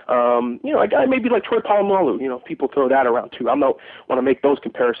people. A guy maybe like Troy Polamalu, people throw that around too. I don't want to make those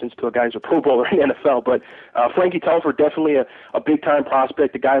comparisons to a guy who's a Pro Bowler in the NFL, but Frankie Telford, definitely a big-time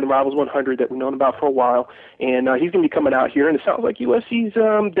prospect, a guy in the Rivals 100 that we've known about for a while, and he's going to be coming out here, and it sounds like USC's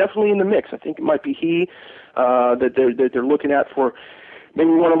definitely in the mix. I think it might be he that they're looking at for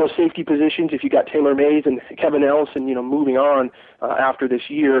maybe one of those safety positions. If you got Taylor Mays and Kevin Ellison, moving on, after this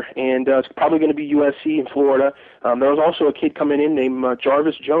year, and it's probably going to be USC in Florida. There was also a kid coming in named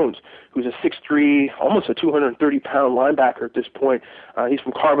Jarvis Jones, who's a 6'3", almost a 230-pound linebacker at this point. He's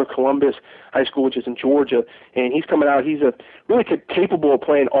from Carver Columbus High School, which is in Georgia, and he's coming out. He's really capable of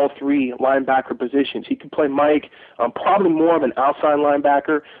playing all three linebacker positions. He can play Mike, probably more of an outside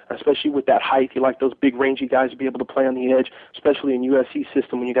linebacker, especially with that height. You like those big, rangy guys to be able to play on the edge, especially in USC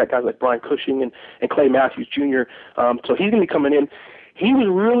system when you got guys like Brian Cushing and Clay Matthews Jr. So he's going to be coming in. He was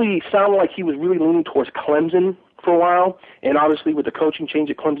really sounded like he was really leaning towards Clemson for a while, and obviously with the coaching change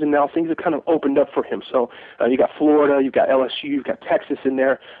at Clemson now, things have kind of opened up for him. So you got Florida, you've got LSU, you've got Texas in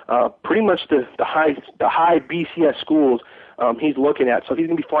there, pretty much the high BCS schools he's looking at. So he's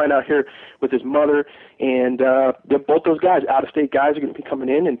going to be flying out here with his mother, and both those guys, out-of-state guys, are going to be coming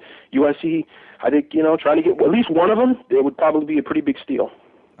in, and USC, I think, trying to get at least one of them, it would probably be a pretty big steal.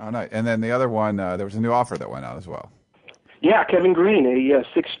 Oh, nice. And then the other one, there was a new offer that went out as well. Yeah, Kevin Green, a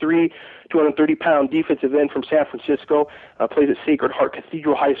 6'3", 230-pound defensive end from San Francisco, plays at Sacred Heart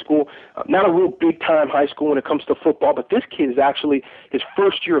Cathedral High School. Not a real big-time high school when it comes to football, but this kid is actually his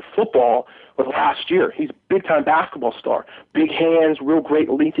first year of football was last year. He's a big-time basketball star. Big hands, real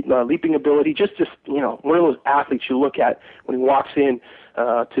great leaping ability. Just one of those athletes you look at when he walks in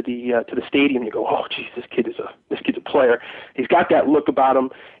to the stadium. You go, oh, geez, this kid's a player. He's got that look about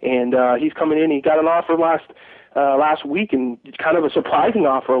him, and he's coming in. He got an offer last week, and it's kind of a surprising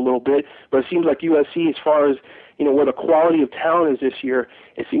offer a little bit, but it seems like USC, as far as where the quality of talent is this year,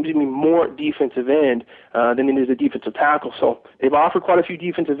 it seems to be more defensive end than it is a defensive tackle. So they've offered quite a few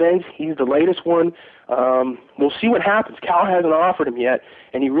defensive ends. He's the latest one. We'll see what happens. Cal hasn't offered him yet,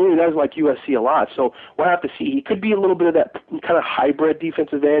 and he really does like USC a lot. So we'll have to see. He could be a little bit of that kind of hybrid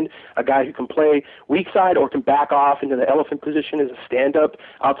defensive end, a guy who can play weak side or can back off into the elephant position as a stand-up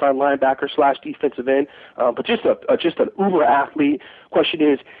outside linebacker / defensive end. But just an uber athlete. Question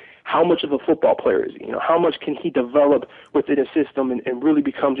is, how much of a football player is he? How much can he develop within a system and really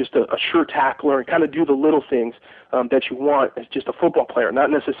become just a sure tackler and kind of do the little things that you want as just a football player,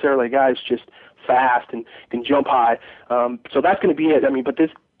 not necessarily a guy who's just fast and can jump high. So that's going to be it. But this,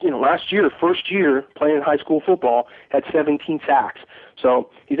 last year, first year playing high school football, had 17 sacks.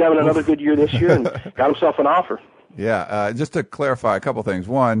 So he's having another good year this year and got himself an offer. Yeah, just to clarify a couple things.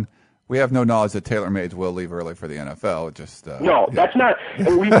 One, we have no knowledge that TaylorMades will leave early for the NFL. No, that's not.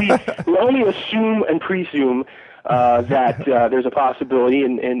 We only assume and presume that there's a possibility,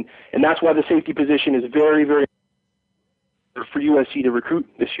 and that's why the safety position is very, very for USC to recruit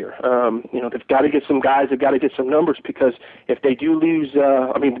this year. They've got to get some guys. They've got to get some numbers, because if they do lose,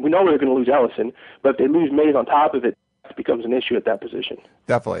 we know they're going to lose Ellison, but if they lose Mays on top of it, it becomes an issue at that position.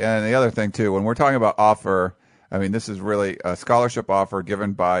 Definitely. And the other thing, too, when we're talking about offer, this is really a scholarship offer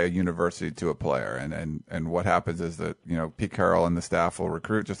given by a university to a player. And what happens is that, Pete Carroll and the staff will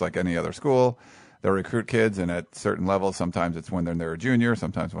recruit just like any other school. They'll recruit kids, and at certain levels, sometimes it's when they're a junior,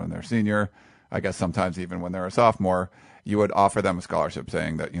 sometimes when they're a senior, I guess sometimes even when they're a sophomore, you would offer them a scholarship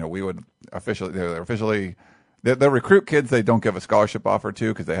saying that, we would they'll recruit kids they don't give a scholarship offer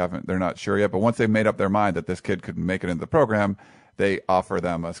to because they're not sure yet. But once they've made up their mind that this kid could make it into the program, they offer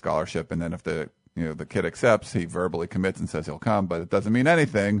them a scholarship. And then if the kid accepts, he verbally commits and says he'll come, but it doesn't mean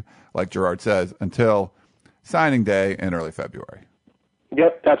anything, like Gerard says, until signing day in early February.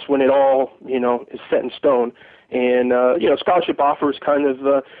 Yep, that's when it all, is set in stone. And, scholarship offer is kind of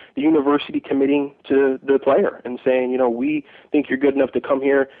the university committing to the player and saying, we think you're good enough to come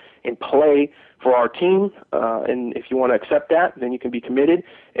here and play for our team. And if you want to accept that, then you can be committed.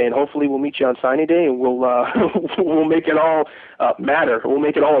 And hopefully we'll meet you on signing day, and we'll make it all matter. We'll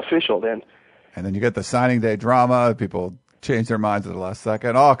make it all official then. And then you get the signing day drama. People change their minds at the last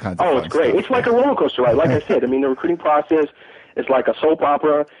second. All kinds of fun it's great. stuff. It's like a roller coaster ride. Like I said, the recruiting process is like a soap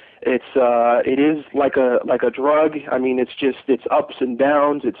opera. It is like a drug. It's ups and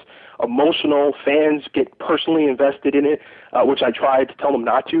downs. It's emotional. Fans get personally invested in it, which I try to tell them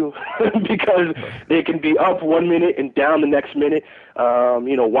not to, because they can be up 1 minute and down the next minute.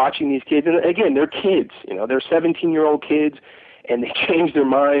 Watching these kids, and again, they're kids. They're 17-year-old kids, and they change their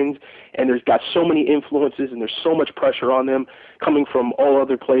minds. And there's got so many influences, and there's so much pressure on them coming from all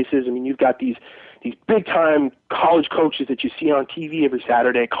other places. You've got these big-time college coaches that you see on TV every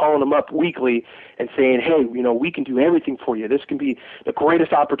Saturday calling them up weekly and saying, hey, we can do everything for you. This can be the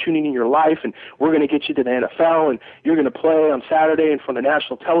greatest opportunity in your life, and we're going to get you to the NFL, and you're going to play on Saturday in front of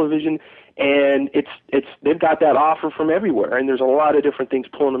national television. And they've got that offer from everywhere, and there's a lot of different things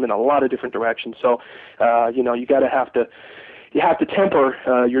pulling them in a lot of different directions. So, you got to have to you have to temper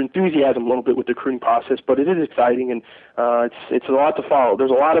your enthusiasm a little bit with the recruiting process, but it is exciting, and it's a lot to follow.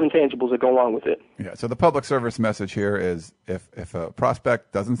 There's a lot of intangibles that go along with it. Yeah. So the public service message here is if a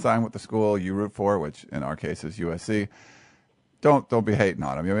prospect doesn't sign with the school you root for, which in our case is USC, don't be hating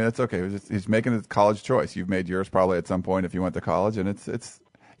on him. I mean, it's okay. He's making a college choice. You've made yours probably at some point if you went to college, and it's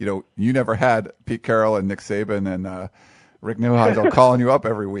you never had Pete Carroll and Nick Saban and Rick Neuheisel calling you up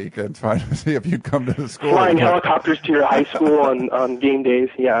every week and trying to see if you'd come to the school. Flying helicopters to your high school on game days.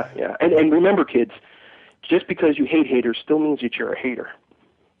 Yeah. And remember, kids, just because you hate haters still means that you're a hater.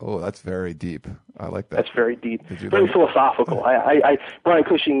 Oh, that's very deep. I like that. That's very deep. Very philosophical. I Brian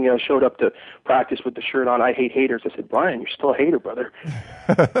Cushing showed up to practice with the shirt on, I hate haters. I said, Brian, you're still a hater, brother.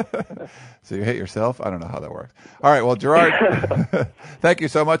 So you hate yourself? I don't know how that works. All right, well, Gerard, thank you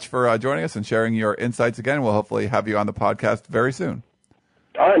so much for joining us and sharing your insights again. We'll hopefully have you on the podcast very soon.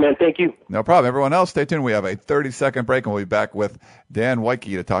 All right, man. Thank you. No problem. Everyone else, stay tuned. We have a 30-second break, and we'll be back with Dan Woike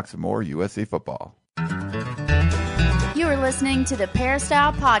to talk some more USC football. You are listening to the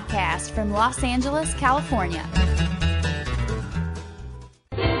Peristyle Podcast from Los Angeles, California.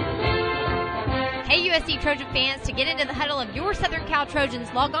 Hey, USC Trojan fans, to get into the huddle of your Southern Cal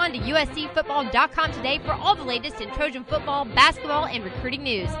Trojans, log on to uscfootball.com today for all the latest in Trojan football, basketball, and recruiting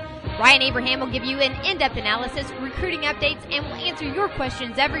news. Ryan Abraham will give you an in-depth analysis, recruiting updates, and will answer your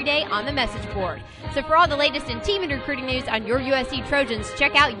questions every day on the message board. So for all the latest in team and recruiting news on your USC Trojans,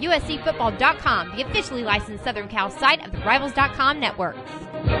 check out uscfootball.com, the officially licensed Southern Cal site of the Rivals.com network.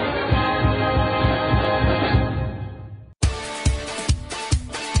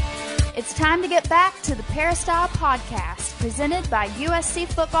 It's time to get back to the Peristyle Podcast, presented by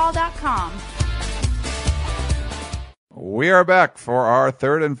uscfootball.com. We are back for our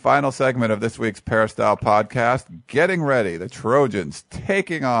third and final segment of this week's Peristyle Podcast. Getting ready, the Trojans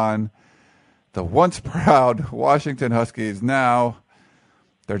taking on the once proud Washington Huskies. Now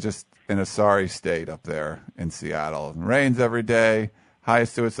they're just in a sorry state up there in Seattle. It rains every day,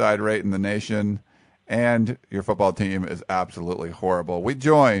 highest suicide rate in the nation, and your football team is absolutely horrible. We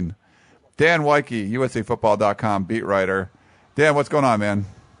join Dan Woike, USCFootball.com beat writer. Dan, what's going on, man?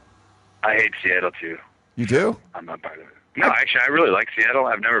 I hate Seattle, too. You do? I'm not part of it. No, actually, I really like Seattle.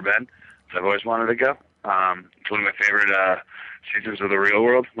 I've never been, so I've always wanted to go. It's one of my favorite seasons of the Real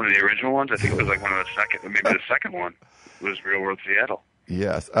World, one of the original ones. I think it was like one of the second, maybe the second one was Real World Seattle.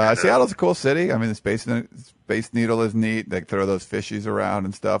 Yes. Seattle's a cool city. I mean, the Space Needle is neat. They throw those fishies around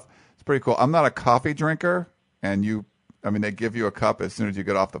and stuff. It's pretty cool. I'm not a coffee drinker, and they give you a cup as soon as you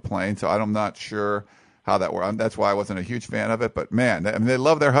get off the plane, so I'm not sure how that works. That's why I wasn't a huge fan of it. But, man, they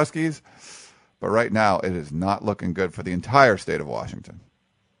love their Huskies. But right now, it is not looking good for the entire state of Washington.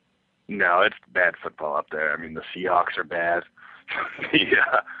 No, it's bad football up there. I mean, the Seahawks are bad.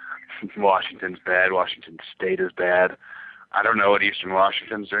 Washington's bad. Washington State is bad. I don't know what Eastern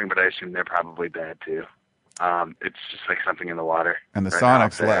Washington's doing, but I assume they're probably bad too. It's just like something in the water. And the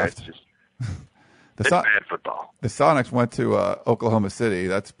Sonics left. It's bad football. The Sonics went to Oklahoma City.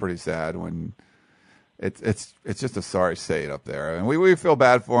 That's pretty sad. When it's just a sorry state up there, and we feel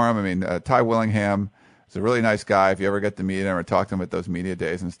bad for him. I mean, Ty Willingham is a really nice guy. If you ever get to meet him or talk to him at those media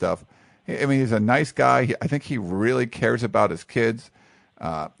days and stuff, he's a nice guy. I think he really cares about his kids.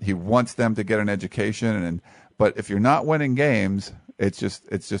 He wants them to get an education, but if you're not winning games, it's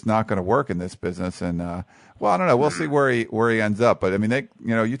just not going to work in this business. And I don't know. We'll see where he ends up. But I mean,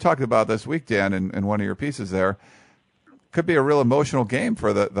 you talked about this week, Dan, in one of your pieces there. Could be a real emotional game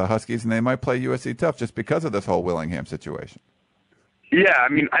for the Huskies, and they might play USC tough just because of this whole Willingham situation. Yeah, I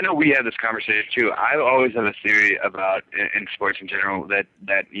mean, I know we had this conversation too. I always have a theory about in sports in general that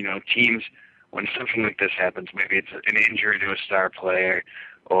teams, when something like this happens, maybe it's an injury to a star player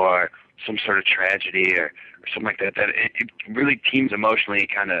or some sort of tragedy or something like that, that it really teams emotionally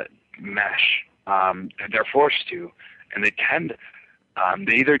kind of mesh. They're forced to, and they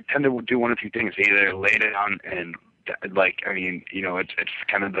either tend to do one of two things. They either lay down and it's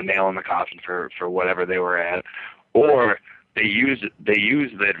kind of the nail in the coffin for whatever they were at, or they use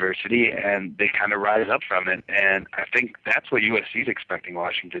the adversity and they kind of rise up from it. And I think that's what USC is expecting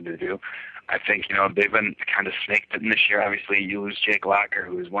Washington to do. I think they've been kind of snake-bitten this year. Obviously, you lose Jake Locker,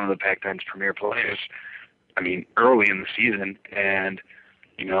 who is one of the Pac-10's premier players. I mean, early in the season, and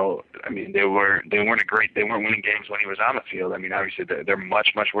they weren't winning games when he was on the field. I mean, obviously they're much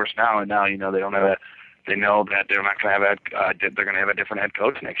worse now, and now they don't have they know that they're not going to have they're going to have a different head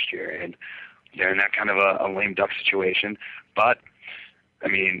coach next year, and they're in that kind of a lame duck situation. But I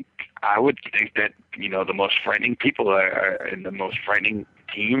mean, I would think that the most frightening people are and the most frightening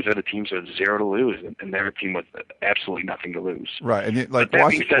teams are the teams with 0 to lose, and they're a team with absolutely nothing to lose. Right, and but that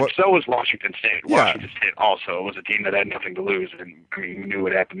being said, so was Washington State. Yeah. Washington State also was a team that had nothing to lose, and I mean, we knew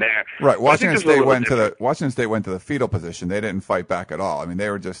what happened there. Right, Washington State went to the fetal position. They didn't fight back at all. I mean, they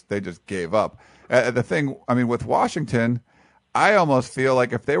just gave up. The thing, I mean, with Washington, I almost feel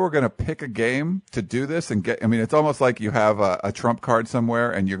like if they were going to pick a game to do this and get, I mean, it's almost like you have a trump card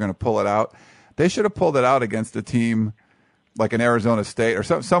somewhere and you're going to pull it out. They should have pulled it out against a team like an Arizona State or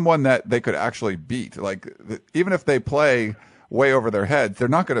someone that they could actually beat. Like, even if they play way over their heads, they're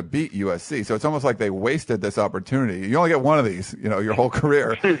not going to beat USC. So it's almost like they wasted this opportunity. You only get one of these, your whole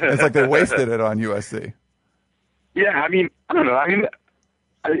career. It's like they wasted it on USC. Yeah, I mean, I don't know. I mean,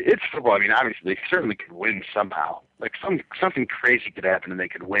 it's football. I mean, obviously, they certainly could win somehow. Like, something crazy could happen and they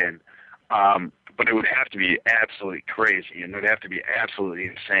could win. But it would have to be absolutely crazy, and it would have to be absolutely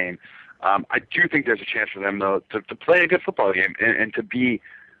insane. I do think there's a chance for them, though, to play a good football game and to be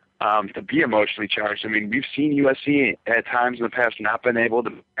emotionally charged. I mean, we've seen USC at times in the past not been able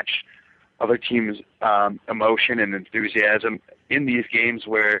to match other teams' emotion and enthusiasm in these games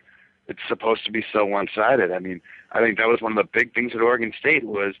where it's supposed to be so one-sided. I mean, I think that was one of the big things at Oregon State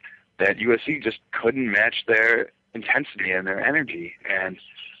was that USC just couldn't match their intensity and their energy, and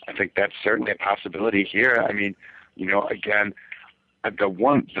I think that's certainly a possibility here. I mean, again,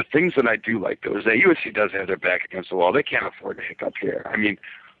 the things that I do like, though, is that USC does have their back against the wall. They can't afford to hiccup here. I mean,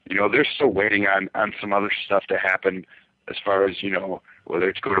 they're still waiting on some other stuff to happen as far as, whether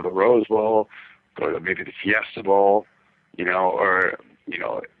it's go to the Rose Bowl, go to maybe the Fiesta Bowl, or,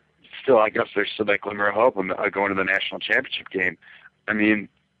 still, I guess there's still that glimmer of hope on going to the national championship game. I mean,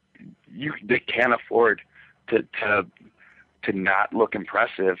 they can't afford to not look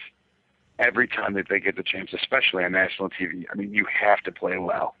impressive every time that they get the chance, especially on national TV. I mean, you have to play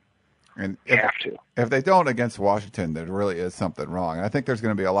well. And if they don't against Washington, there really is something wrong. And I think there's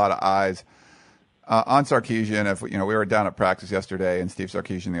going to be a lot of eyes on Sarkisian. If we were down at practice yesterday, and Steve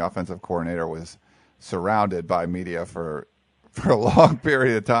Sarkisian, the offensive coordinator, was surrounded by media for a long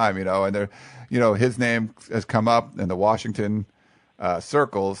period of time. And there, his name has come up in the Washington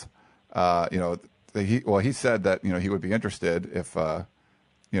circles. He said that he would be interested if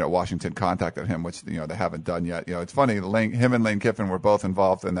Washington contacted him, which they haven't done yet. It's funny. Him and Lane Kiffin were both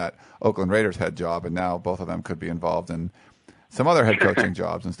involved in that Oakland Raiders head job, and now both of them could be involved in some other head coaching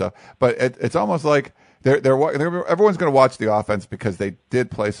jobs and stuff. But it's almost like everyone's going to watch the offense because they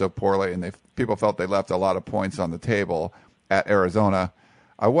did play so poorly, and people felt they left a lot of points on the table at Arizona.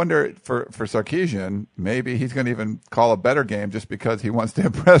 I wonder for Sarkisian, maybe he's going to even call a better game just because he wants to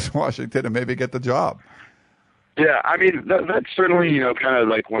impress Washington and maybe get the job. Yeah, I mean, that's certainly, kind of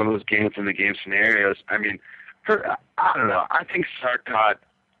like one of those game-within-the-game scenarios. I mean, I don't know. I think Sark caught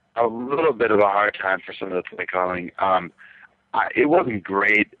a little bit of a hard time for some of the play calling. It wasn't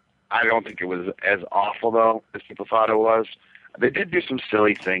great. I don't think it was as awful, though, as people thought it was. They did do some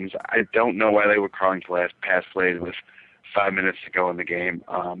silly things. I don't know why they were calling pass plays with 5 minutes to go in the game,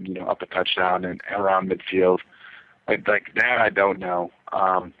 up a touchdown and around midfield. Like that, I don't know.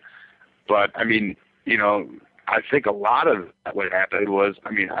 But, I mean, I think a lot of what happened was,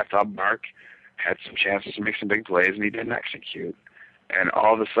 I thought Mark had some chances to make some big plays, and he didn't execute. And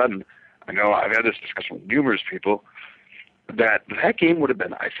all of a sudden, I know I've had this discussion with numerous people, that game would have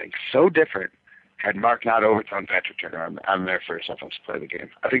been, I think, so different had Mark not overthrown Patrick Turner on their first offensive play of the game.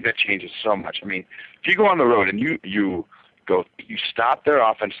 I think that changes so much. I mean, if you go on the road and you stop their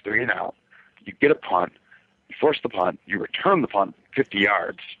offense 3 and out, you get a punt, you force the punt, you return the punt 50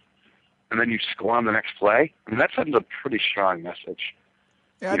 yards, and then you score on the next play, that sends a pretty strong message.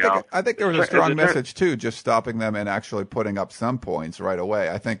 Yeah, I think there was a strong message, too, just stopping them and actually putting up some points right away.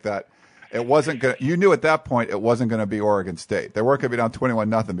 I think that it wasn't going to – you knew at that point it wasn't going to be Oregon State. They weren't going to be down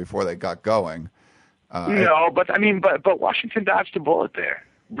 21-0 before they got going. But Washington dodged a bullet there,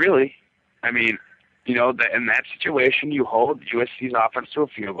 really. I mean, in that situation, you hold USC's offense to a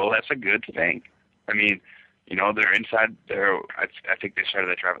field goal. That's a good thing. I mean, they're inside their – I think they started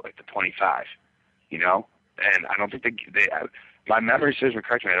that drive at like the 25, and I don't think they my memory serves me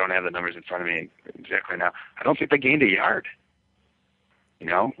correctly. I don't have the numbers in front of me exactly now. I don't think they gained a yard,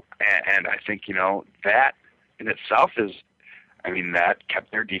 and I think, that in itself is – that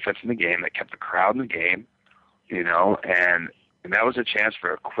kept their defense in the game. That kept the crowd in the game, and that was a chance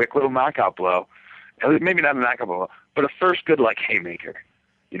for a quick little knockout blow. Maybe not a knockout blow, but a first good, haymaker.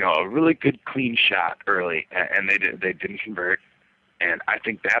 A really good, clean shot early, and they didn't convert. And I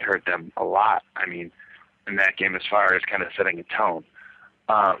think that hurt them a lot. In that game, as far as kind of setting a tone.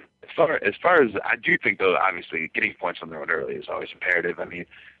 As far as I do think, though, obviously getting points on the road early is always imperative. They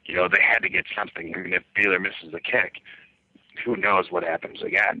had to get something. If Baylor misses the kick, who knows what happens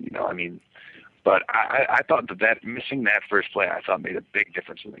again, I mean, but I thought that missing that first play, I thought made a big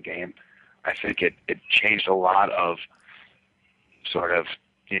difference in the game. I think it changed a lot of sort of,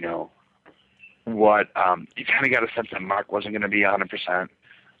 what you kind of got a sense that Mark wasn't going to be 100%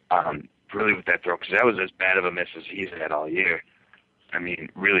 really with that throw, because that was as bad of a miss as he's had all year. I mean,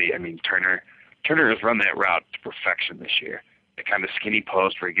 really, Turner has run that route to perfection this year. The kind of skinny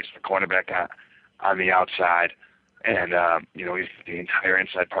post where he gets the cornerback on the outside, and he's got the entire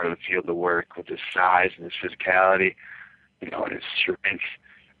inside part of the field to work with his size and his physicality, and his strength.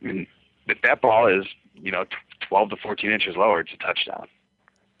 I mean, if that ball is 12 to 14 inches lower, it's a touchdown.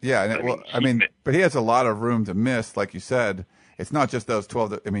 Yeah, and but he has a lot of room to miss, like you said. It's not just those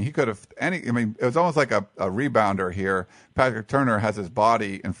 12. He could have it was almost like a rebounder here. Patrick Turner has his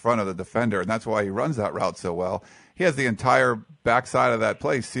body in front of the defender, and that's why he runs that route so well. He has the entire backside of that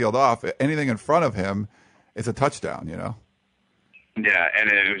play sealed off. Anything in front of him is a touchdown, Yeah,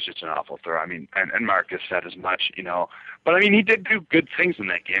 and it was just an awful throw. I mean, and Marcus said as much, But, he did do good things in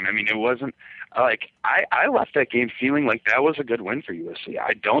that game. It wasn't like I left that game feeling like that was a good win for USC.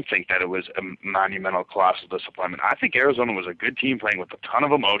 I don't think that it was a monumental colossal disappointment. I think Arizona was a good team playing with a ton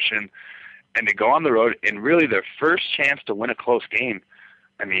of emotion, and to go on the road and really their first chance to win a close game.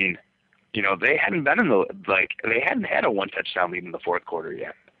 They hadn't been they hadn't had a one-touchdown lead in the fourth quarter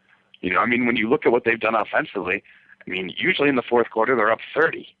yet. When you look at what they've done offensively, usually in the fourth quarter they're up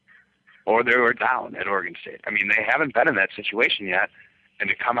 30. Or they were down at Oregon State. They haven't been in that situation yet. And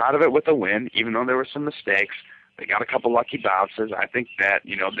to come out of it with a win, even though there were some mistakes, they got a couple lucky bounces. I think that,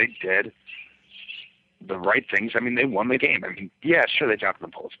 they did the right things. They won the game. Yeah, sure, they dropped the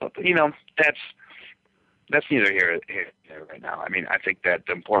polls. But, that's neither here nor there right now. I think that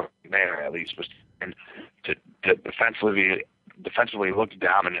the important there, at least, was to defensively look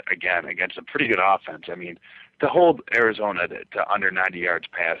dominant again against a pretty good offense. To hold Arizona to under 90 yards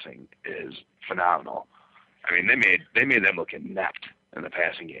passing is phenomenal. They made them look inept in the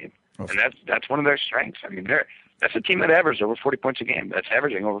passing game, and that's one of their strengths. That's a team that averages over 40 points a game. That's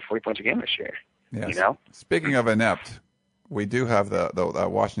averaging over 40 points a game this year. Yes. Speaking of inept, we do have the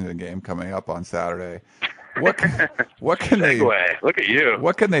Washington game coming up on Saturday. What can they? Look at you.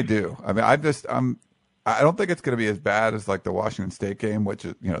 What can they do? I don't think it's going to be as bad as like the Washington State game, which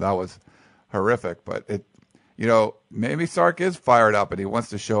is that was horrific, but it. Maybe Sark is fired up and he wants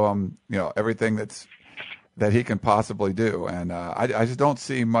to show him, everything that he can possibly do. And I just don't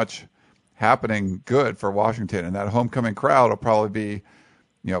see much happening good for Washington. And that homecoming crowd will probably be,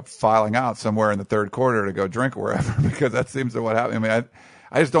 filing out somewhere in the third quarter to go drink wherever, because that seems to what happened.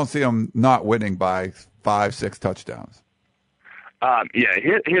 I just don't see them not winning by 5-6 touchdowns.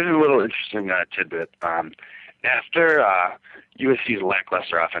 Here's a little interesting tidbit. After USC's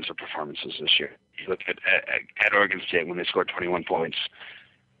lackluster offensive performances this year, you look at Oregon State when they scored 21 points.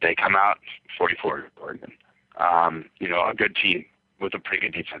 They come out 44 Oregon. A good team with a pretty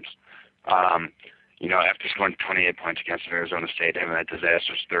good defense. After scoring 28 points against Arizona State, having that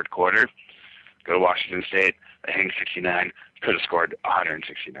disastrous third quarter, go to Washington State, they hang 69, could have scored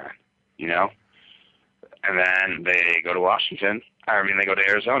 169, And then they go to they go to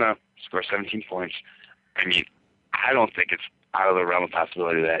Arizona, score 17 points. I don't think it's out of the realm of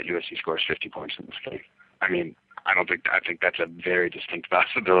possibility that USC scores 50 points in this game. I think that's a very distinct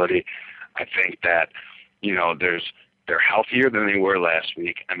possibility. I think that, they're healthier than they were last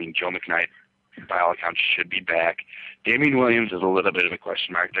week. Joe McKnight, by all accounts, should be back. Damian Williams is a little bit of a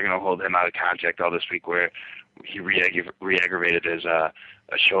question mark. They're going to hold him out of contact all this week where he re-aggravated his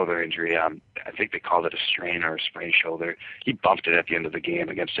shoulder injury. I think they called it a strain or a sprained shoulder. He bumped it at the end of the game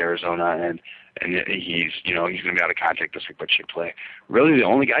against Arizona, and he's going to be out of contact this week, but should play. Really, the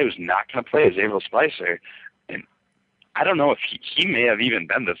only guy who's not going to play is Averill Spicer, and I don't know if he may have even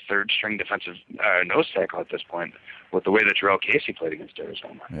been the third-string defensive nose tackle at this point with the way that Jarrell Casey played against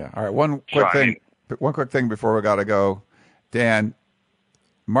Arizona. Yeah. All right. One quick thing before we got to go, Dan.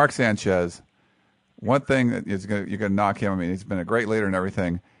 Mark Sanchez. One thing that you're going to knock him. He's been a great leader and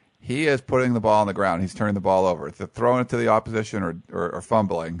everything. He is putting the ball on the ground. He's turning the ball over. If they're throwing it to the opposition or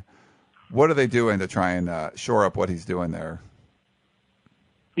fumbling, what are they doing to try and shore up what he's doing there?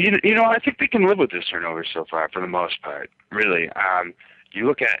 I think they can live with this turnover so far for the most part. Really, you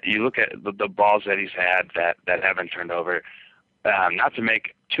look at the balls that he's had that haven't turned over. Not to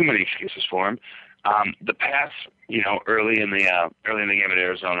make too many excuses for him. The pass, early in the game at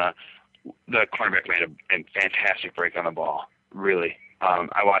Arizona, the cornerback made a fantastic break on the ball. Really,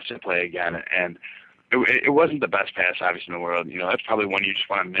 I watched it play again, and it wasn't the best pass, obviously, in the world. That's probably one you just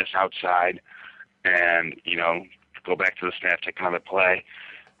want to miss outside, and go back to the snap, take another play.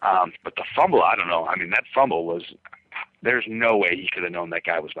 But the fumble, I don't know. That fumble was there's no way he could have known that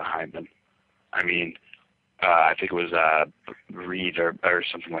guy was behind him. I mean, I think it was Reed or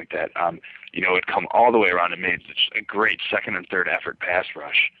something like that. It come all the way around and made a great second and third effort pass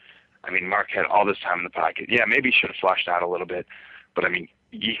rush. I mean, Mark had all this time in the pocket. Yeah, maybe he should have flushed out a little bit, but I mean,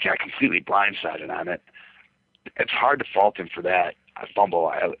 he got completely blindsided on it. It's hard to fault him for that. A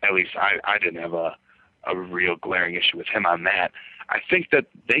fumble, at least I didn't have a real glaring issue with him on that. I think that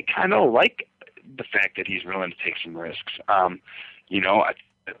they kind of like the fact that he's willing to take some risks. The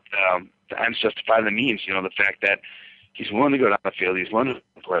ends justify the means. The fact that he's willing to go down the field, he's willing to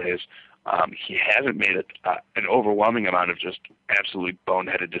play his. He hasn't made an overwhelming amount of just absolutely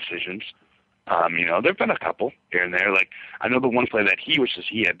boneheaded decisions. There've been a couple here and there. Like, I know the one play that he wishes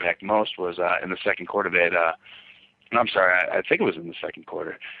he had back most was in the second quarter. They had, I think it was in the second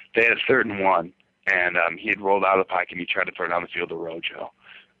quarter. They had a 3rd and 1, and he had rolled out of the pocket and he tried to throw down the field to Rojo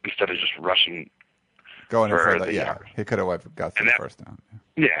instead of just rushing. Going for that, yeah. He could have got the first down.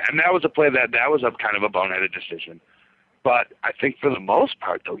 Yeah, and that was a play that was a kind of a boneheaded decision. But I think for the most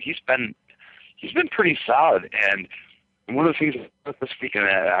part, though, he's been pretty solid. And one of the things this weekend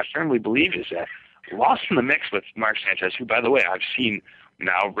that I firmly believe is that lost in the mix with Mark Sanchez, who, by the way, I've seen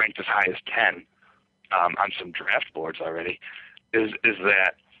now ranked as high as 10 on some draft boards already, is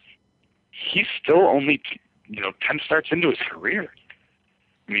that he's still only 10 starts into his career.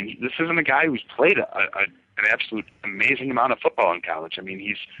 I mean, this isn't a guy who's played an absolute amazing amount of football in college. I mean,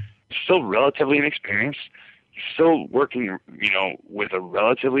 he's still relatively inexperienced. He's still working, with a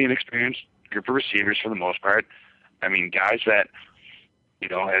relatively inexperienced group of receivers for the most part. I mean, guys that,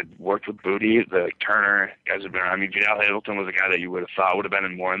 had worked with Booty, Turner, guys have been around. I mean, Vidal Hamilton was a guy that you would have thought would have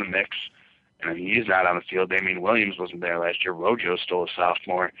been more in the mix. And I mean, he's not on the field. Damian Williams wasn't there last year. Rojo's still a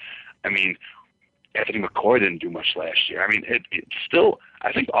sophomore. I mean, Anthony McCoy didn't do much last year. I mean, it's still,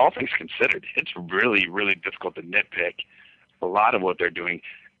 I think all things considered, it's really, really difficult to nitpick a lot of what they're doing.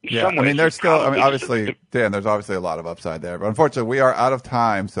 Yeah, I mean, there's still, obviously, Dan, there's obviously a lot of upside there. But unfortunately, we are out of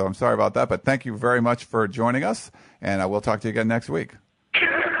time, so I'm sorry about that. But thank you very much for joining us, and we'll talk to you again next week.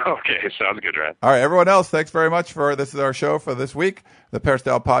 Okay, sounds good, Rad. All right, everyone else, thanks very much this is our show for this week, the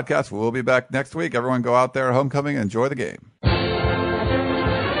Peristyle Podcast. We'll be back next week. Everyone go out there at homecoming and enjoy the game.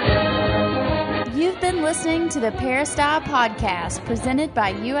 You've been listening to the Peristyle Podcast presented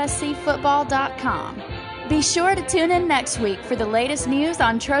by USCFootball.com. Be sure to tune in next week for the latest news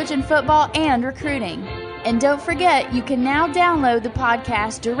on Trojan football and recruiting. And don't forget, you can now download the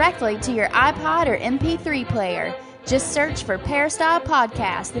podcast directly to your iPod or MP3 player. Just search for Peristyle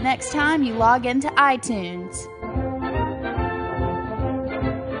Podcast the next time you log into iTunes.